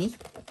shiny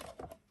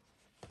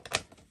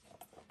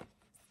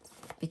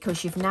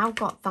because you've now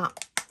got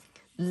that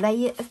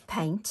layer of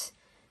paint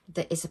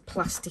that is a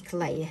plastic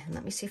layer. And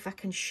let me see if I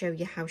can show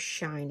you how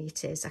shiny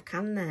it is. I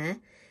can there.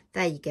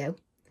 There you go.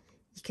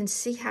 You can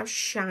see how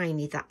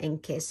shiny that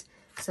ink is.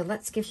 So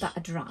let's give that a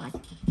dry.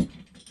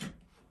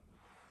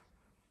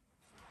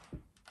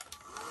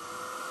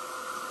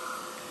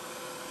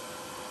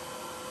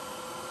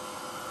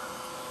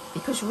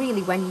 Because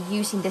really when you're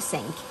using this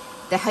ink,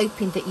 they're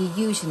hoping that you're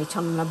using it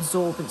on an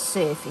absorbent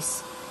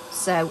surface.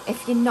 So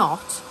if you're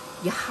not,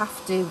 you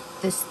have to,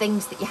 there's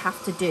things that you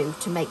have to do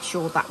to make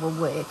sure that will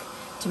work,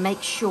 to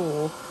make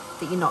sure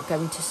that you're not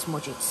going to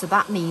smudge it. So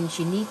that means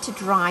you need to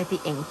dry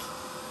the ink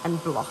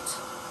and blot.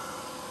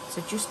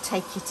 So just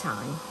take your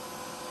time,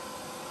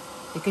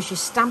 because you're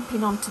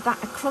stamping onto that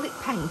acrylic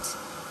paint,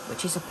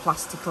 which is a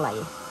plastic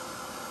layer.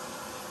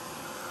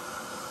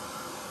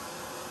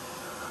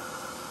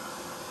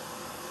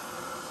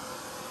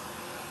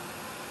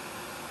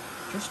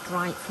 Just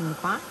dry it from the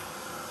back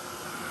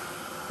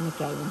and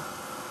again.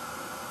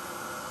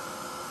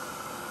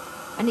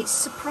 And it's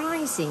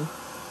surprising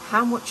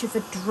how much of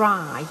a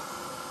dry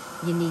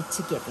you need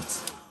to give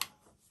it.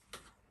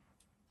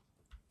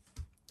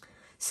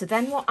 So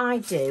then what I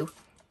do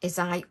is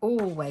I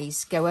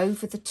always go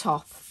over the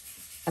top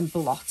and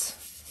blot,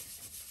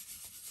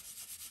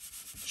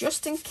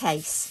 just in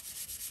case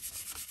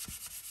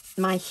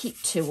my heat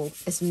tool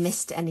has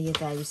missed any of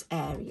those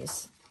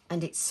areas.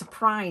 And it's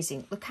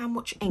surprising, look how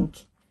much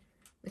ink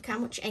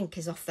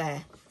is off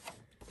there,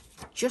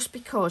 just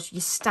because you're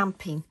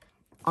stamping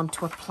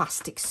onto a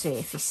plastic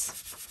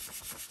surface.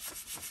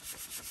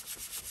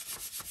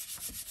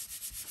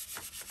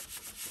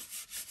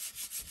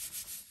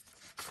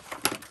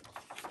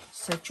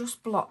 So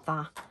just blot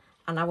that,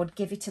 and I would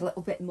give it a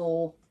little bit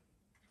more,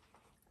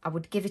 of a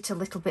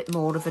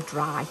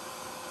dry.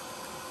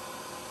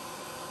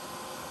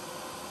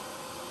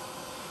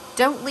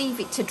 Don't leave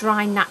it to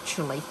dry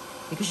naturally,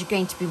 because you're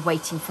going to be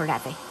waiting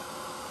forever.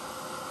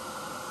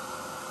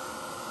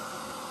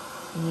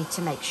 You need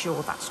to make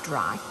sure that's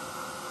dry.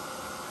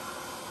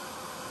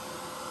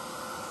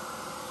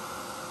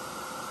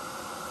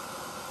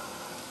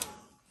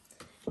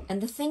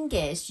 And the thing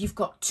is, you've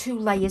got 2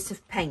 layers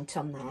of paint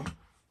on there.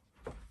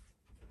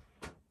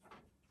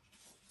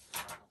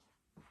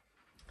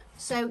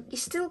 So you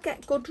still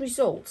get good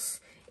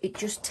results. It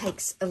just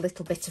takes a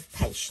little bit of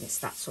patience,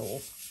 that's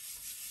all.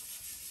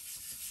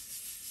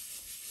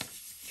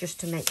 Just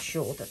to make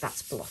sure that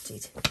that's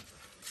blotted.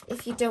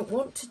 If you don't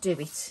want to do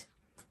it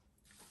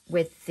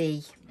with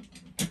the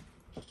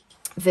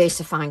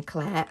VersaFine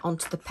Clair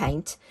onto the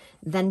paint,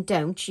 then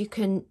don't. You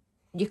can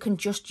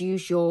just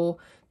use your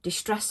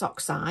Distress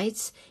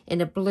Oxides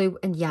in a blue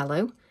and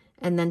yellow,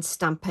 and then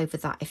stamp over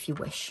that if you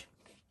wish.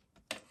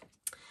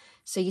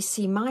 So you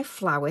see my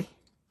flower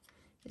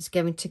is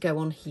going to go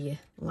on here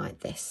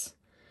like this.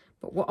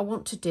 But what I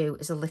want to do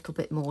is a little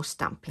bit more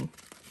stamping.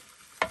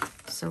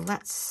 So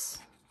let's,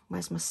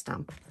 where's my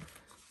stamp?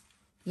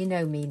 You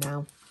know me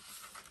now.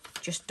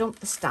 Just dump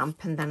the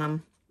stamp and then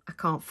I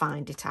can't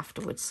find it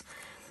afterwards.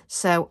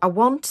 So I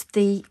want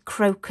the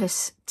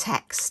Crocus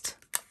text.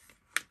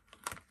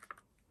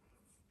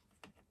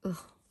 Ugh,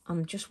 I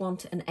just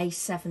want an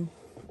A7.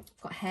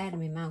 I've got hair in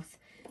my mouth.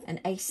 An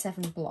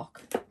A7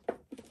 block.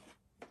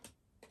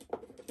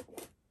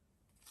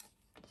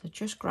 So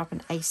just grab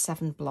an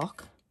A7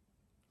 block.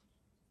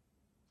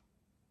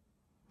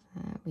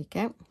 There we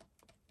go.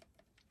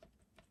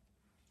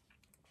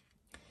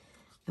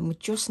 And we're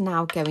just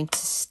now going to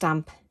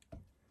stamp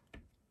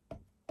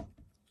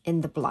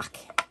in the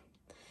black.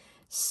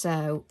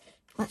 So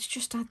let's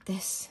just add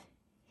this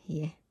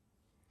here.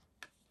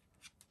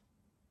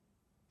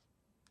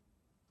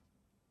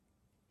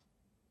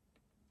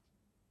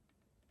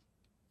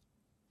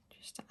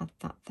 Just add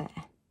that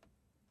there.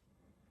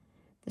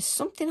 There's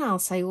something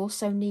else I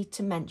also need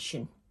to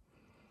mention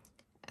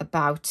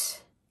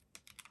about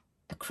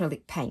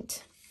acrylic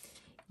paint.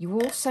 You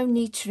also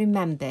need to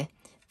remember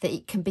that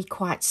it can be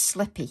quite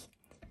slippy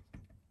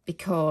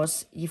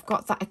because you've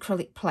got that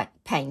acrylic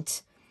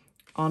paint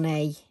on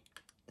a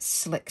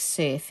slick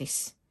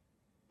surface.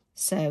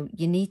 So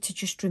you need to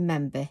just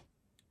remember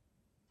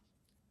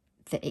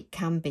that it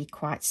can be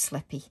quite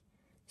slippy.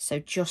 So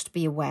just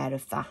be aware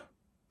of that.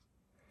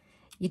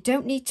 You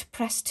don't need to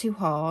press too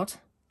hard,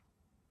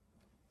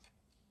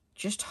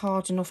 just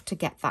hard enough to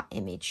get that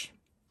image.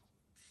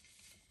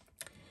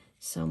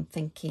 So I'm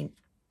thinking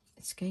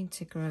it's going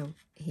to grow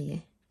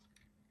here,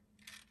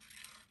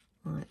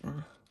 like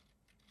that.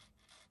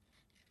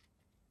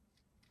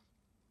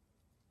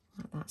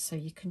 Like that, so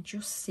you can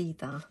just see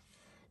that.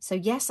 So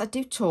yes, I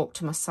do talk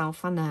to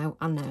myself, I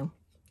know.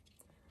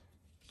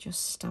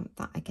 Just stamp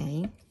that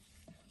again.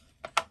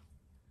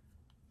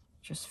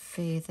 Just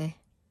further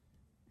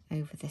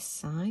over this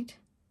side.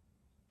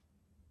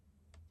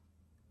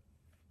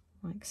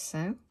 Like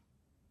so.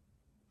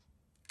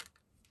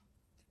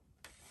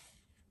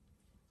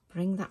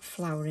 Bring that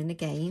flower in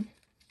again.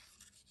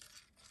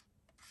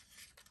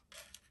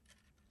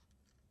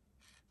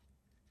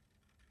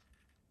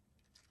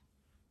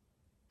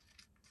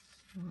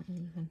 Not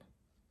even.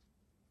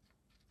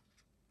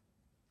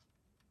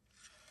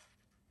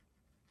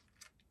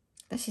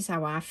 This is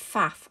how I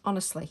faff,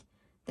 honestly.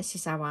 This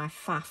is how I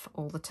faff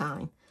all the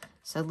time.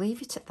 So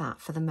leave it at that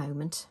for the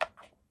moment.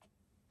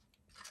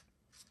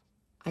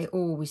 I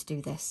always do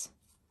this.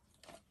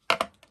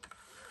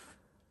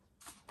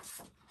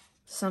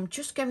 So I'm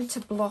just going to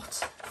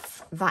blot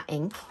that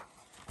ink.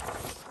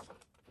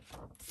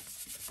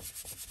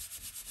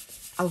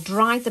 I'll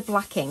dry the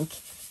black ink.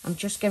 I'm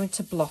just going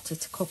to blot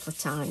it a couple of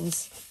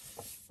times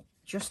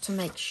just to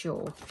make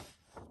sure.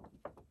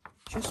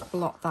 Just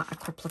blot that a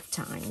couple of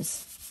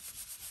times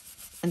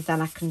and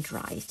then I can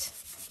dry it.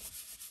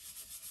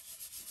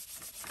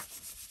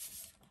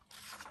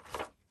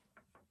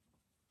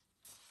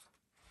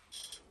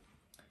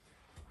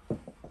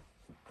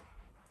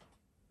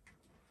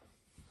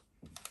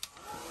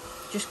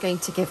 Just going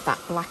to give that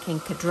black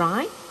ink a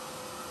dry.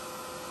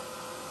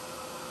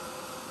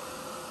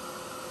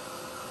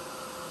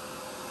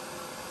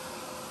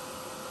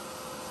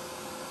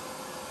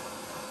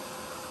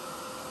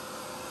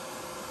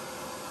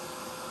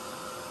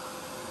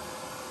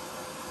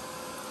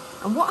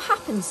 And what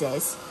happens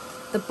is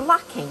the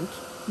black ink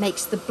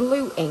makes the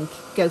blue ink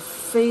go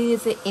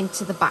further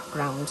into the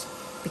background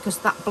because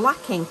that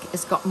black ink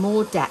has got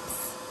more depth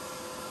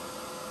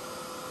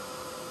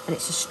and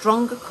it's a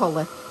stronger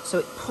colour, so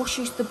it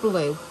pushes the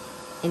blue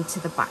into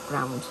the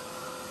background.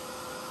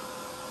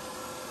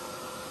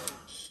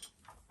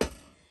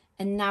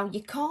 And now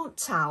you can't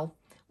tell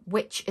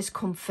which has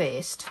come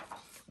first,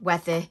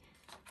 whether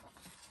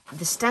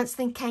the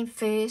stenciling came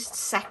first,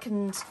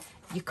 second,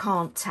 you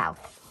can't tell.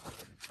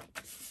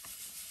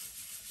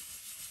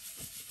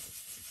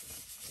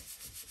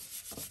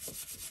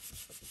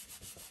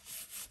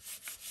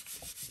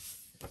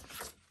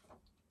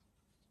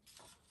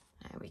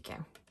 There we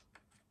go.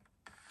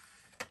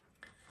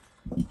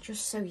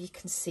 Just so you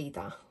can see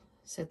that.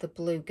 So the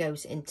blue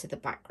goes into the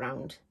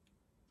background.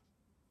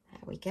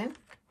 There we go.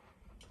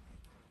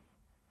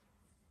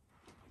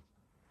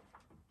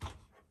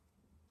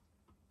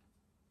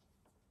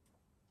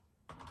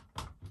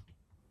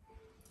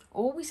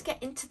 Always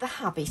get into the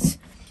habit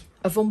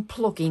of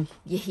unplugging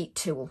your heat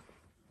tool.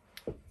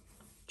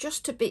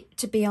 Just to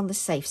be on the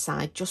safe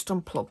side, just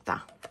unplug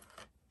that.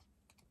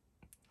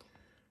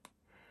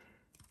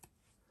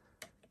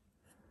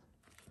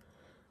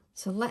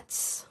 So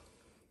let's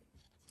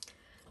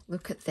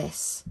look at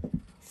this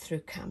through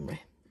camera.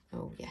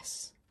 Oh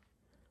yes,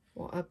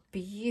 what a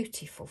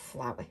beautiful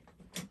flower.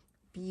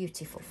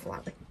 Beautiful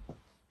flower.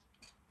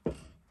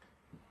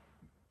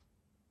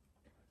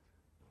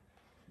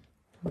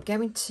 I'm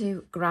going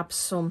to grab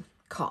some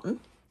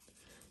cotton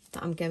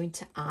that I'm going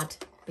to add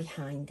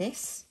behind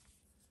this.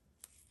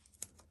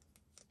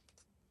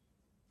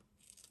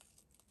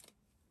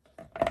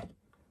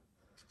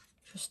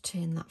 Just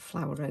turn that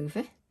flower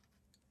over.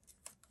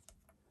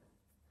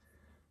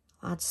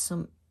 Add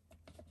some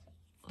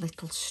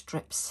little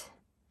strips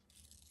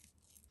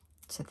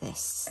to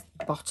this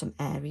bottom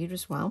area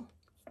as well.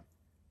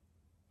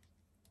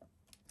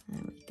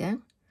 There we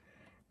go.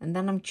 And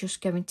then I'm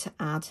just going to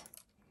add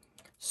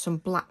some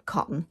black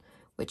cotton,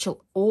 which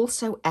will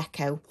also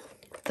echo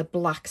the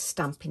black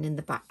stamping in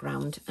the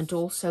background and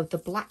also the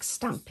black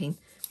stamping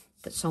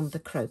that's on the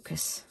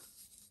crocus.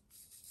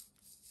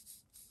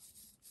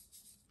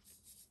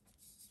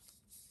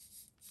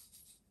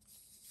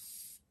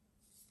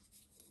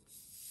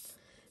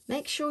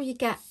 Make sure you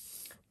get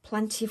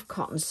plenty of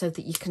cotton so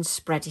that you can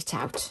spread it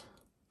out.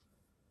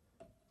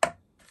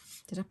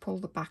 Did I pull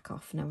the back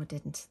off? No, I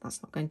didn't.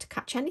 That's not going to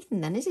catch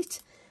anything then, is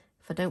it?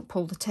 If I don't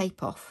pull the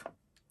tape off.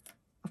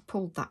 I've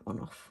pulled that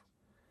one off.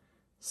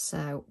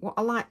 So what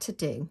I like to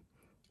do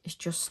is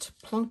just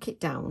plonk it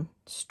down,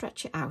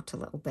 stretch it out a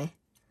little bit.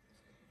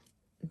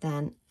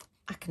 Then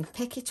I can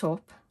pick it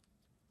up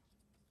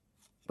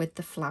with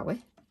the flower.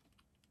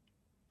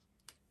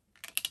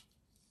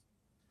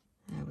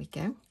 There we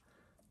go.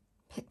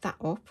 Pick that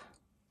up,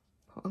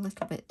 put a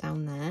little bit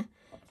down there,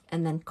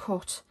 and then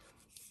cut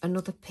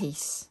another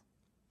piece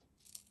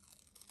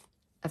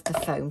of the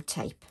foam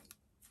tape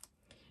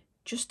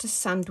just to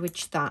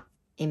sandwich that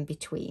in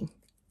between.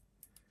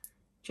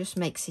 Just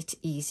makes it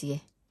easier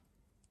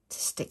to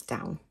stick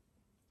down.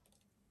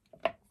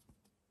 There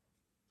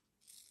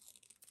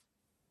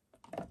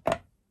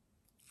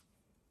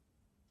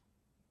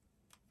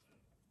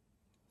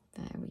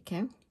we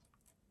go.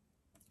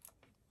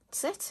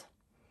 That's it.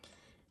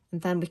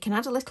 And then we can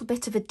add a little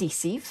bit of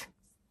adhesive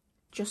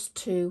just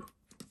to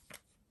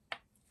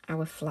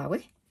our flower,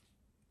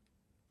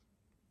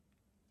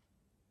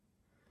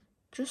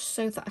 just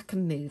so that I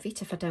can move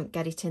it if I don't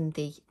get it in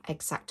the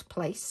exact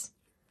place.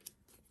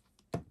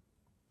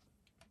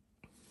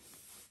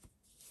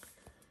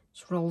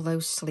 Just roll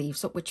those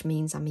sleeves up, which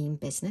means I mean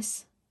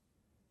business.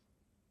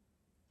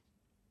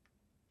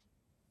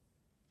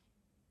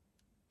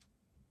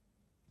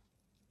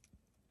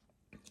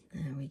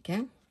 There we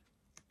go.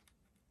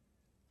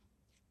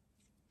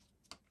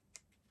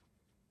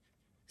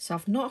 So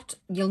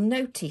you'll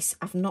notice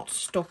I've not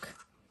stuck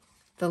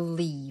the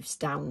leaves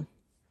down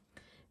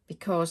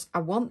because I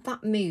want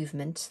that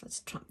movement, let's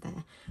trap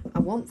there, I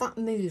want that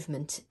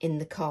movement in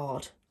the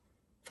card.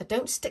 If I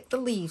don't stick the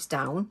leaves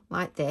down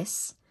like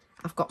this,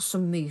 I've got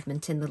some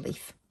movement in the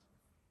leaf.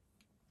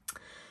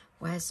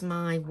 Where's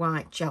my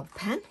white gel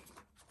pen?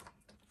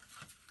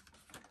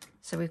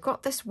 So we've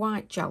got this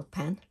white gel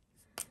pen.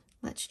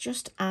 Let's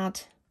just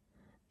add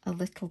a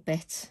little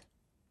bit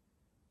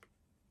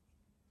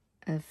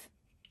of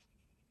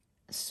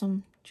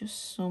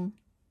just some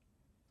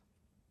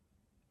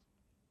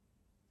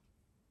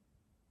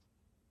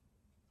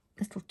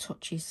little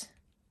touches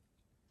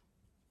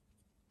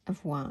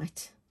of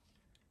white.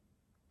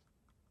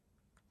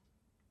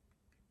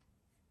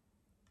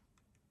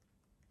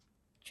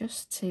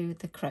 Just to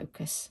the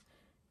crocus,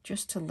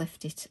 just to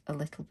lift it a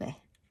little bit.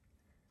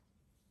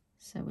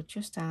 So we'll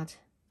just add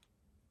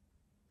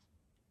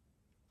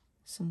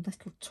some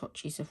little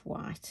touches of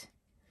white,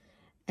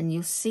 and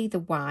you'll see the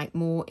white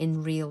more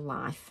in real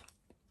life.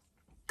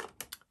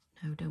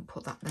 No, don't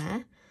put that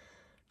there.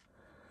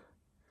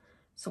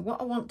 So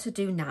what I want to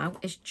do now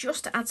is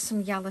just add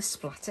some yellow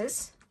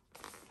splatters.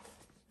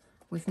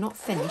 We've not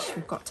finished,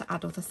 we've got to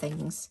add other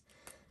things.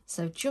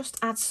 So just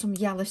add some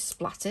yellow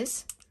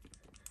splatters.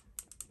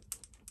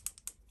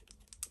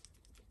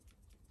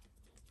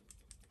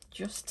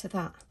 Just to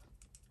that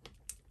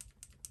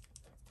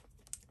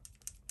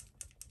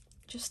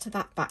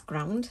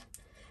background,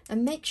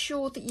 and make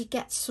sure that you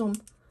get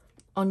some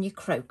on your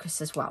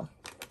crocus as well.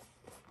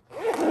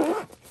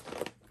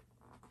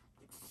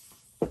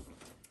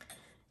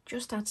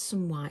 Just add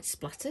some white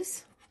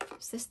splatters.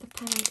 Is this the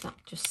pen? That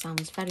just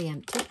sounds very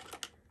empty.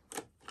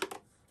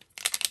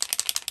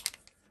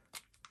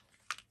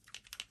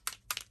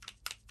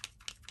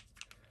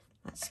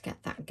 Let's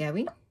get that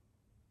going.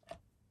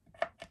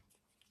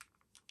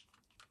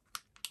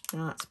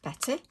 Now that's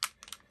better.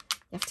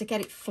 You have to get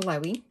it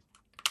flowing.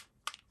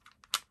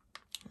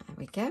 There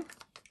we go.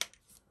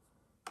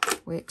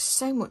 Works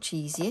so much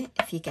easier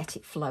if you get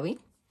it flowing.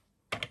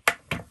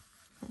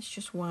 Let's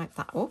just wipe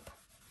that up.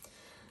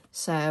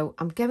 So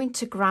I'm going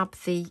to grab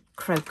the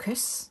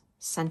crocus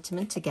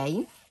sentiment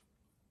again.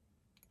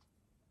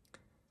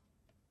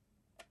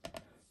 And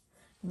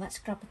let's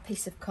grab a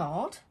piece of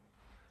card.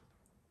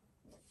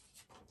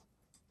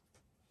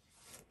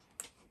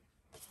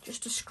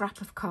 Just a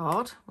scrap of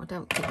card. I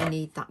don't think we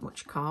need that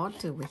much card,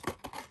 do we?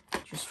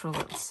 Just for a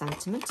little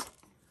sentiment.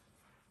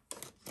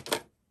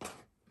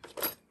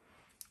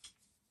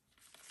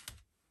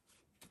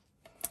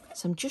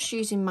 So I'm just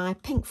using my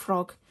Pink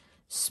Frog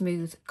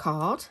smooth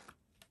card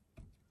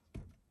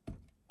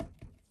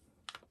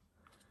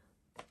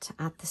to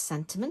add the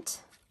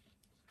sentiment,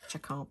 which I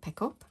can't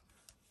pick up.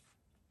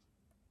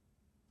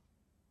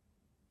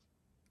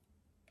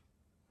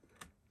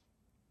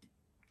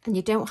 And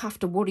you don't have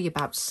to worry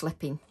about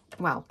slipping.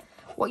 Well,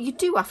 what you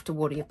do have to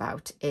worry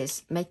about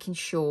is making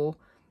sure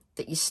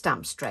that you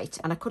stamp straight.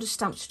 And I could have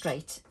stamped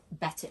straight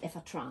better if I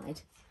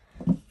tried.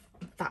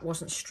 That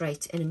wasn't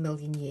straight in a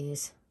million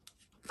years.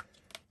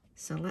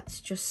 So let's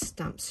just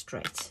stamp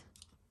straight.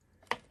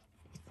 It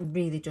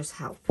really does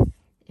help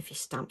if you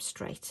stamp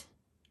straight.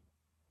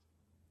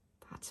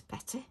 That's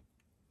better.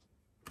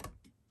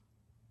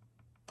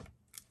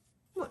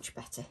 Much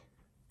better.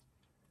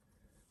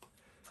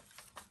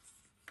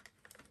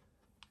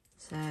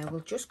 So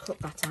we'll just cut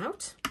that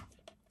out.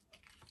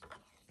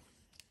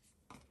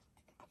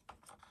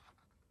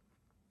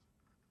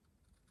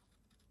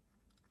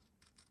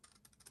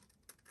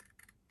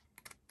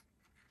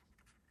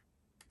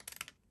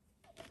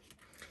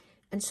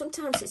 And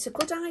sometimes it's a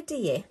good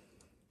idea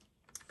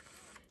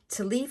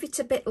to leave it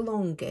a bit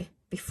longer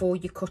before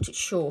you cut it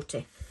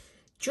shorter,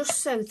 just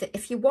so that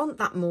if you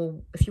want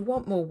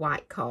more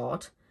white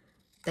card,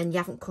 then you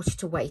haven't cut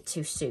it away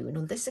too soon.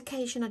 On this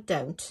occasion I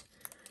don't,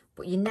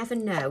 but you never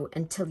know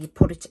until you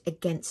put it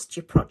against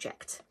your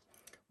project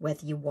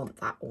whether you want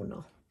that or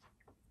not.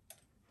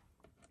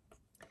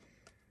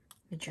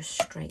 Let me just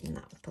straighten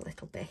that up a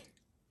little bit.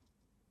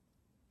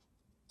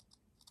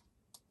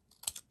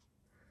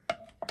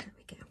 There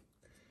we go.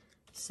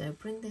 So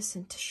bring this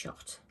into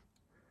shot.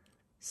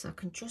 So I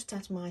can just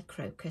add my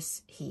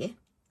crocus here.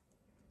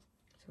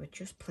 So we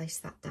just place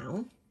that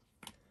down.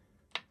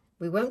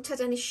 We won't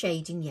add any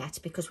shading yet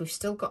because we've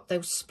still got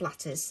those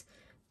splatters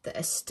that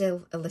are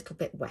still a little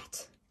bit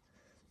wet.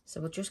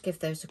 So we'll just give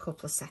those a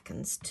couple of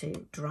seconds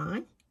to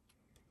dry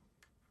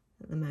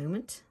at the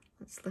moment.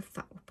 Let's lift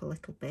that up a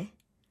little bit.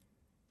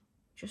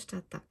 Just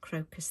add that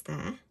crocus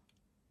there.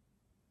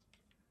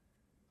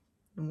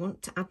 I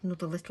want to add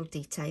another little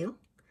detail.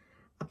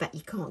 I bet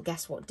you can't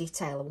guess what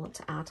detail I want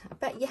to add. I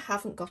bet you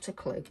haven't got a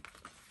clue.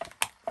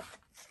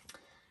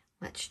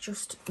 Let's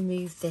just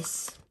move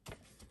this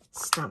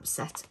stamp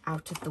set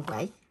out of the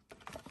way.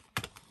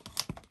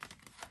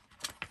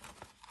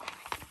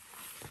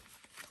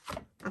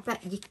 I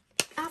bet you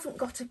haven't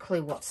got a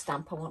clue what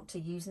stamp I want to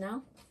use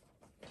now.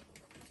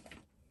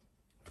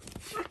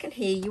 I can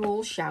hear you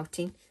all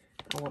shouting,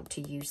 I want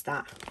to use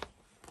that.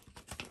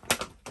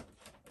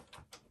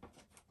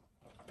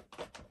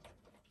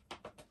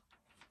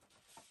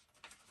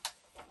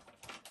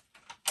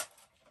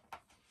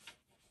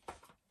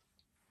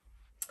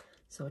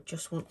 So I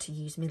just want to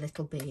use my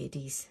little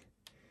birdies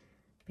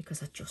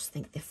because I just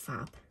think they're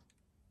fab.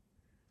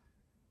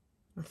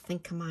 I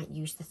think I might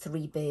use the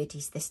 3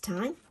 birdies this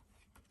time.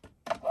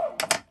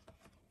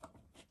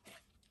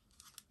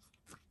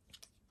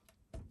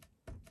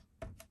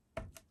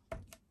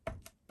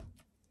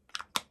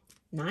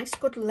 Nice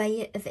good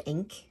layer of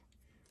ink,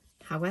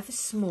 however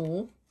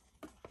small.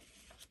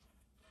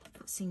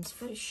 That seems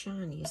very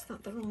shiny. Is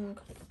that the wrong?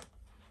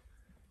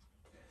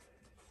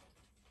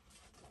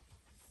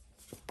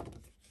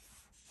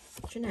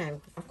 Do you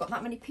know, I've got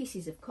that many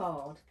pieces of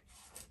card.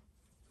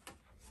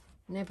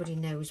 Nobody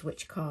knows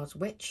which card's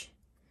which.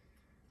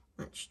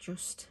 Let's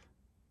just...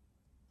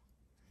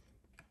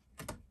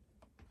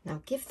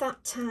 Now give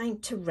that time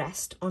to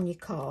rest on your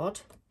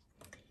card.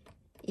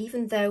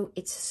 Even though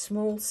it's a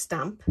small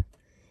stamp,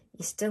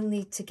 you still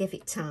need to give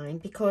it time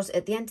because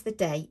at the end of the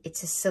day,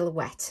 it's a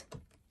silhouette.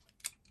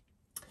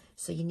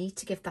 So you need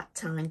to give that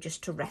time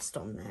just to rest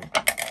on there.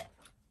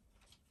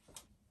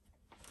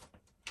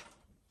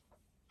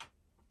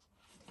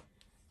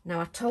 Now,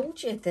 I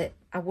told you that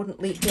I wouldn't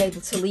be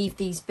able to leave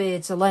these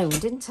birds alone,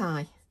 didn't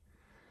I?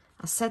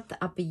 I said that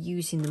I'd be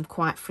using them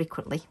quite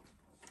frequently.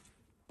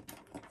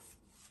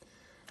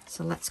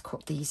 So let's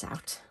cut these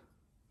out.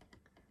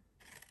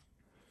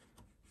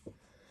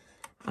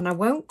 And I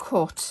won't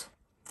cut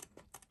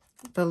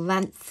the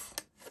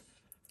length.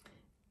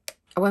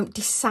 I won't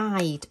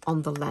decide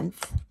on the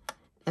length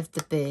of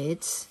the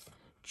birds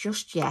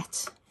just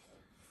yet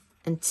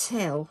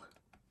until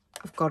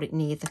I've got it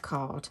near the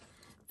card.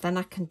 Then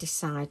I can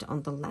decide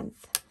on the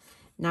length.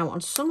 Now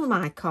on some of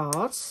my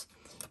cards,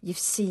 you've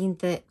seen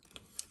that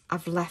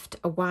I've left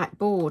a white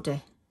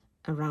border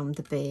around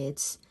the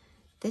birds.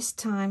 This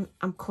time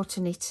I'm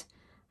cutting it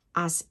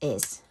as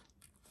is.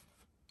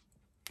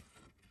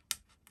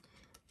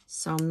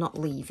 So I'm not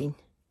leaving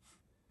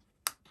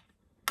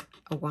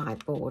a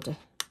white border.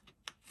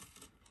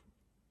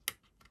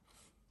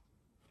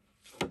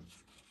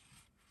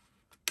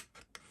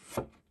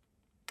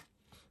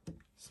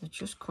 So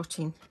just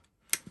cutting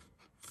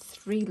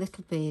 3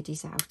 little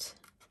birdies out.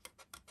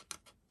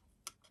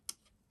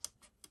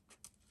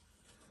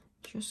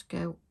 Just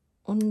go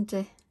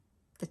under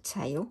the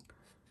tail,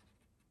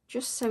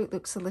 just so it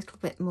looks a little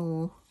bit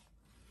more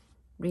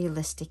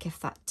realistic if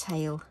that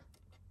tail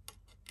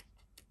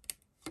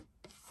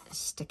is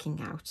sticking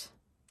out.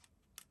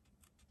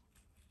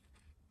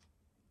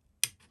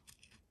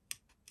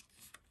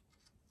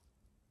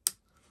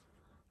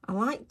 I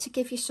like to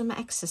give you some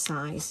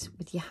exercise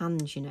with your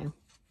hands, you know.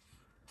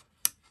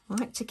 I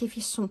like to give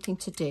you something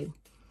to do.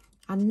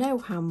 I know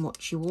how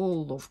much you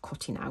all love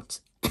cutting out.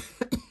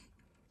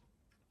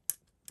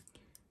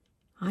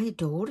 I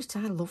adore it.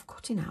 I love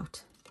cutting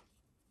out.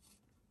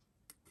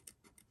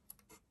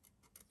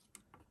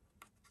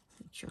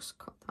 just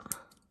cut that.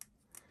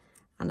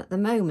 And at the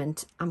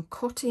moment, I'm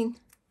cutting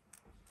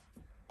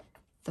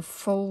the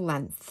full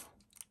length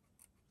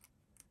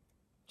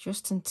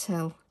just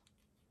until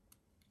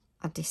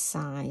I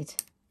decide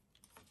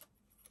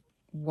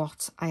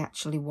what I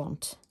actually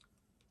want,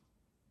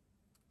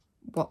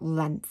 what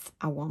length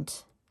I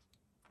want.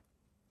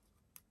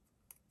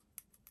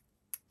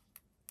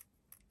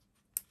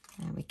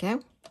 There we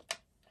go.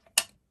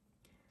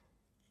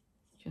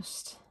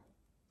 Just,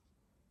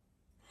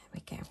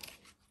 there we go.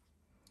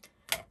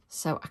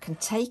 So I can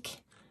take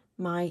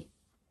my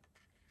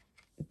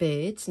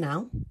birds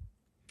now,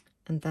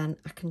 and then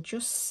I can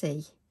just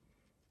see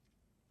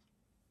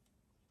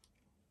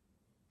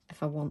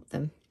if I want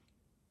them.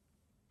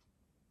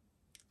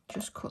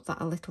 Just cut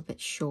that a little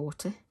bit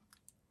shorter,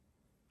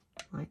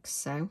 like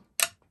so.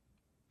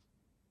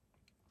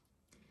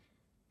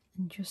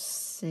 And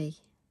just see,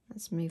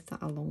 let's move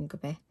that along a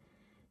bit.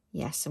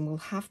 Yes, and we'll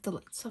have the,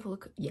 let's have a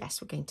look.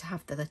 Yes, we're going to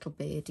have the little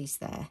birdies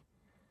there.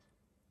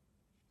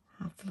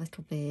 Have the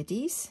little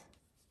birdies.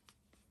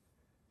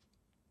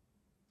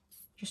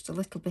 Just a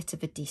little bit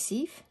of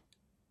adhesive.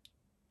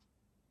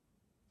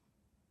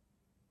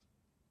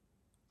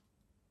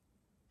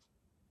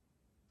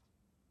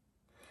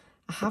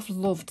 I have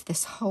loved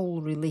this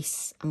whole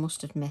release, I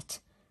must admit.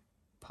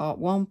 Part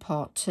 1,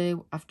 part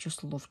 2, I've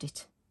just loved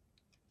it.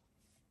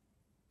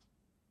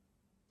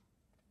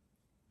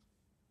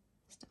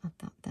 Just add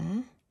that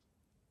there.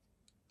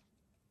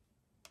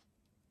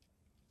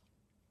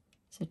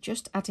 So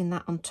just adding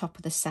that on top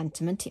of the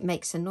sentiment, it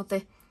makes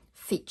another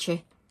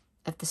feature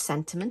of the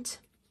sentiment.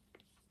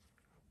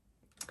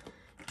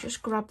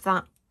 Just grab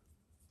that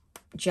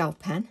gel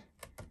pen,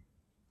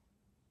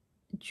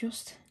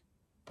 just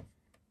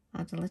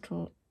add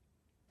a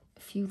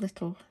few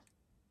little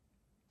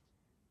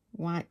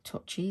white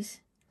touches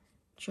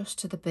just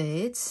to the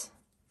birds,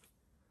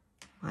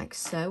 like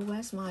so.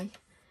 Where's my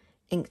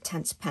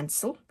Inktense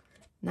pencil?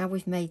 Now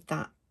we've made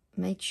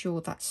sure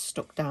that's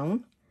stuck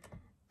down,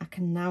 I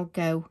can now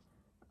go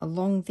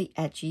along the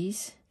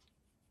edges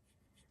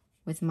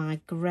with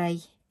my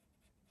grey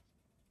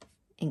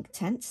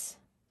Inktense,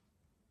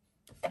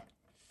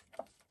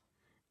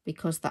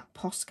 because that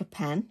Posca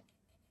pen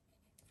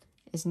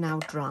is now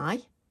dry.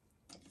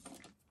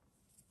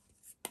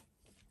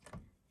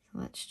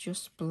 Let's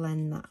just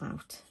blend that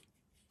out.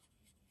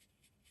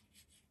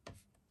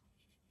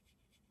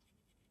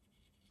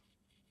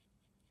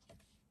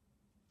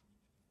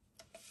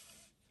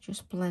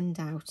 Just blend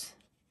out.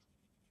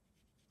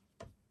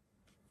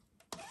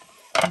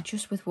 And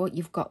just with what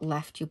you've got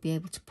left, you'll be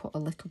able to put a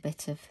little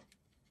bit of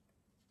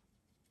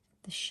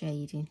the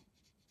shading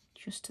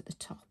just at the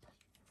top.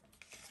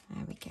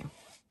 There we go.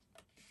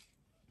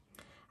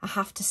 I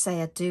have to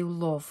say, I do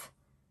love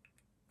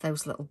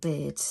those little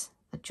birds.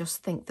 I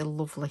just think they're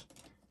lovely.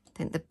 I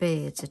think the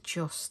birds are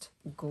just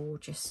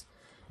gorgeous.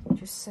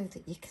 Just so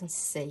that you can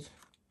see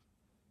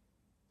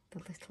the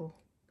little...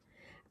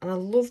 And I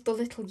love the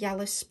little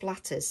yellow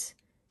splatters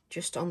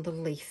just on the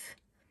leaf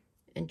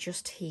and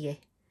just here.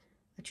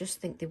 I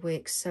just think they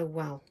work so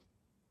well.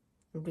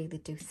 I really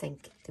do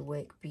think they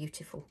work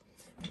beautiful.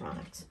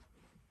 Right.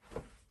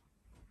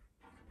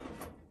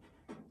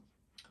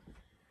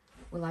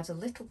 We'll add a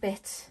little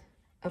bit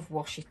of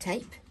washi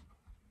tape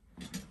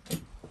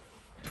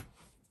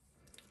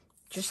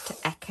just to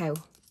echo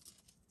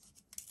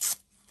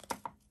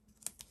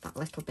that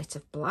little bit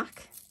of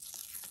black.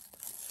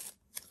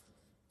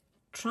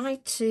 Try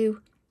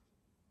to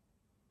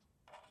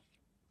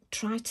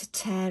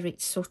tear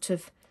it sort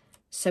of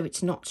so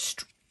it's not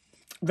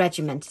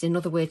regimented. In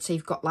other words, so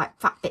you've got like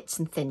fat bits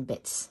and thin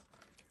bits,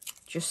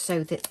 just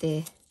so that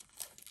they're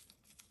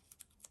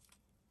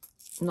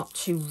not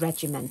too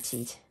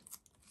regimented.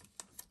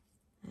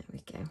 There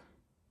we go.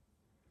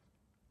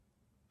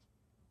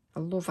 I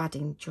love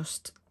adding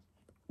just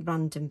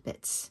random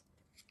bits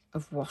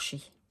of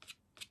washi.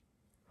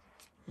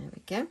 There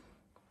we go.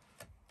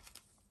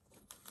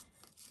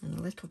 And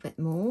a little bit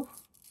more.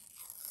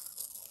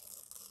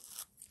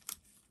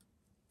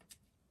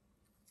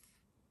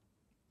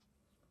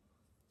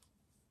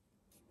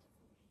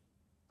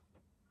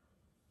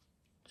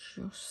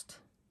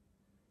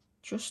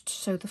 Just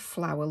so the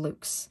flower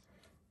looks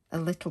a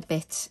little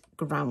bit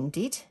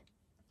grounded.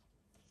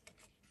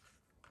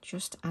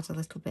 Just add a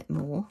little bit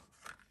more.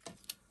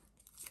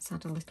 Let's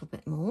add a little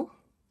bit more.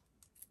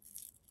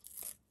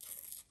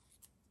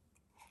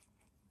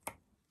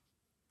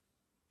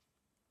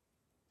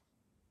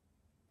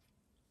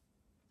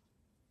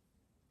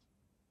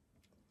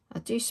 I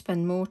do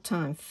spend more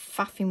time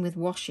faffing with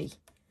washi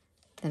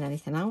than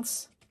anything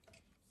else.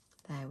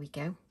 There we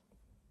go.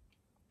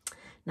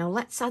 Now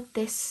let's add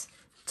this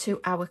to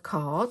our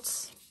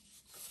cards.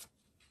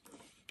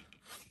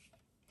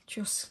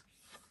 Just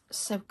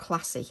so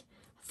classy.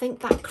 I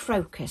think that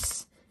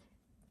Crocus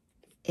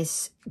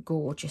is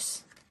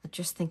gorgeous. I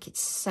just think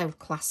it's so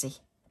classy.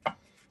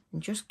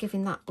 And just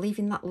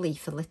leaving that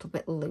leaf a little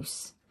bit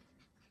loose,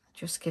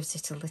 just gives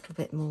it a little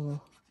bit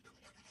more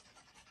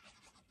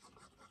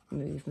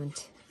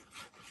movement.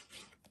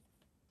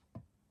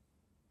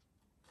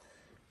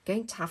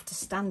 going to have to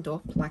stand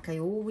up like I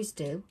always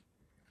do,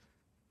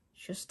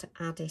 just to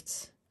add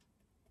it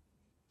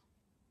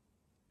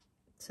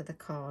to the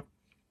card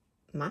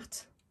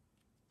mat.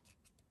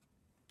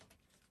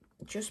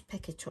 Just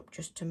pick it up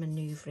just to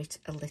manoeuvre it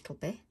a little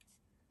bit.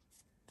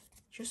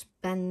 Just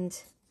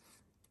bend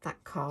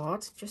that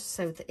card just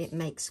so that it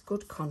makes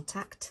good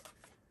contact.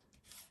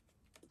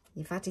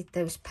 You've added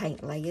those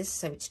paint layers,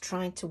 so it's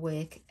trying to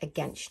work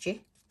against you.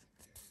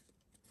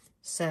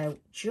 So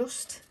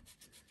just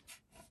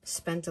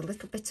spend a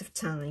little bit of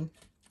time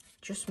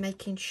just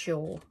making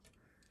sure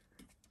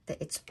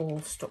that it's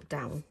all stuck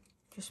down.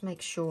 Just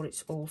make sure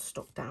it's all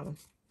stuck down.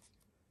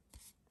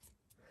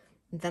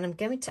 And then I'm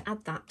going to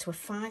add that to a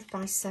 5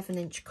 by 7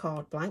 inch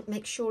card blank.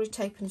 Make sure it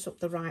opens up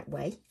the right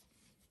way.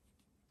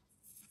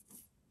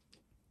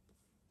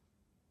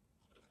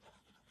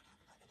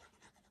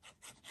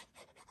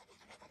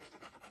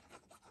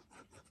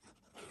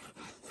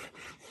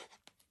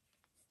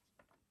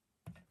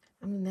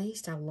 I'm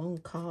amazed how long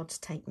cards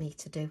take me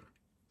to do.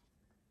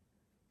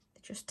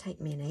 They just take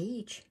me an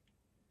age.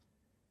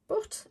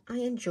 But I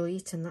enjoy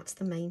it, and that's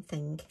the main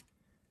thing.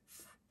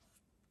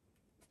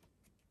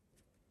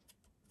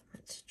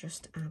 Let's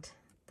just add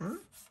that.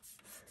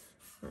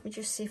 Let me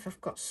just see if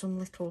I've got some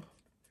little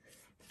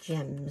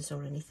gems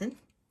or anything.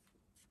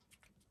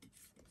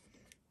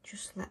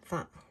 Just let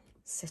that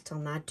sit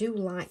on there. I do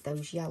like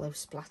those yellow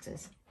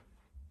splatters.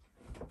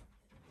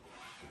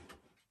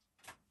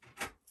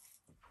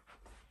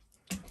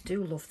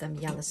 Do love them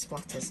yellow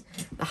splatters.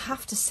 I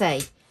have to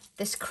say,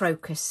 this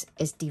crocus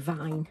is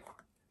divine.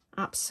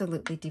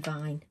 Absolutely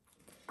divine.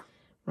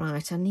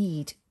 Right, I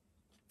need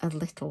a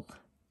little.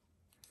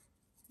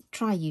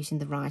 Try using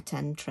the right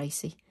end,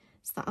 Tracy.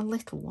 Is that a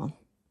little one?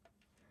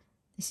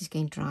 This is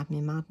going to drive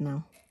me mad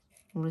now.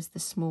 Or is the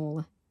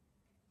smaller?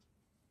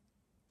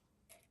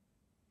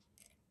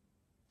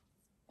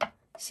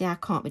 See, I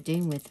can't be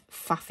doing with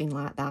faffing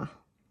like that.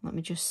 Let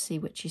me just see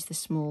which is the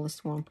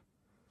smallest one.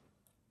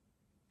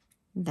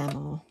 Them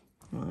all.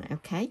 Right,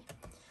 okay.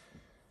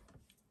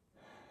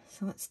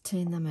 So let's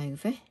turn them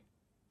over.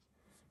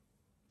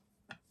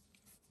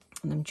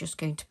 And I'm just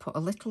going to put a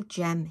little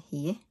gem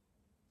here.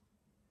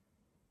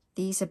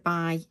 These are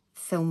by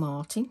Phil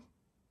Martin.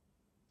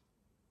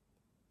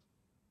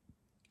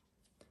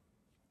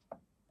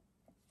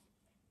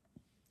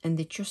 And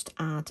they just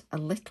add a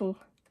little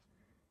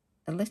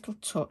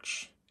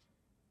touch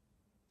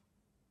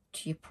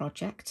to your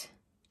project.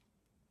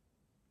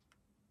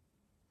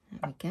 There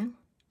we go.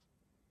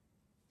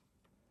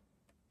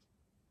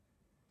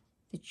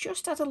 They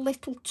just add a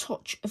little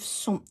touch of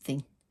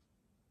something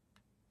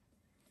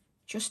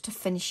just to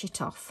finish it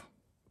off.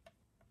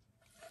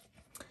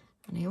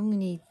 And I only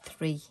need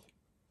 3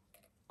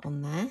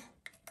 on there.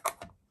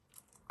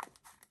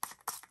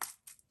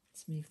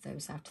 Let's move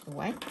those out of the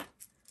way.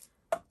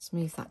 Let's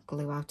move that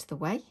glue out of the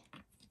way.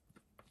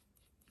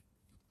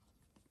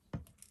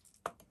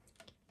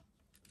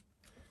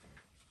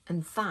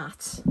 And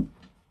that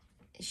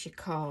is your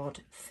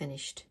card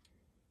finished,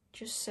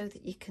 just so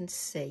that you can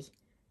see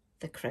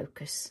the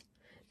crocus.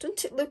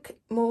 Doesn't it look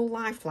more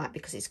lifelike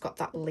because it's got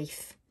that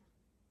leaf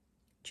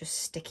just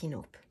sticking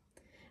up?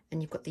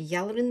 And you've got the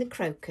yellow in the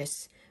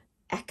crocus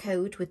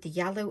echoed with the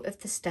yellow of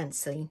the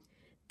stenciling,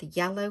 the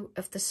yellow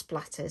of the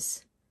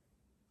splatters.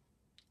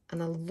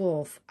 And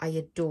I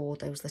adore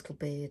those little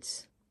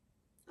birds.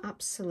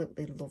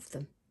 Absolutely love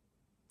them.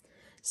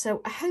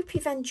 So I hope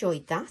you've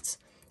enjoyed that.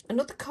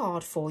 Another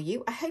card for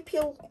you. I hope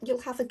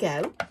you'll have a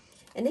go.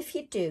 And if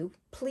you do,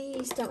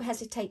 please don't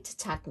hesitate to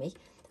tag me.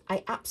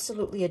 I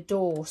absolutely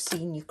adore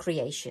seeing your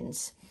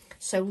creations.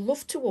 So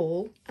love to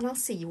all, and I'll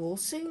see you all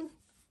soon.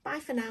 Bye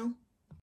for now.